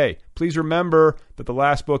 Okay, please remember that the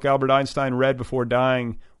last book Albert Einstein read before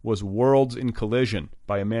dying was Worlds in Collision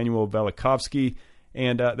by Immanuel Velikovsky,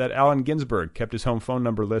 and that Allen Ginsberg kept his home phone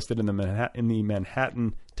number listed in the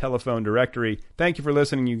Manhattan telephone directory. Thank you for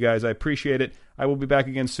listening, you guys. I appreciate it. I will be back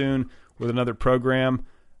again soon with another program,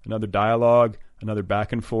 another dialogue, another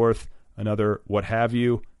back and forth, another what have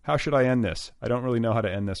you. How should I end this? I don't really know how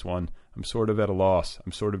to end this one. I'm sort of at a loss.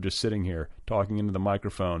 I'm sort of just sitting here talking into the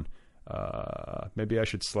microphone. Maybe I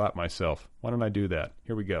should slap myself. Why don't I do that?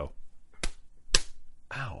 Here we go.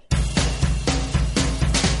 Ow.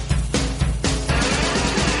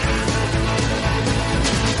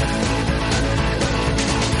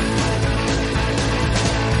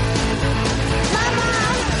 Mama,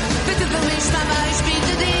 bitte für mich, Mama.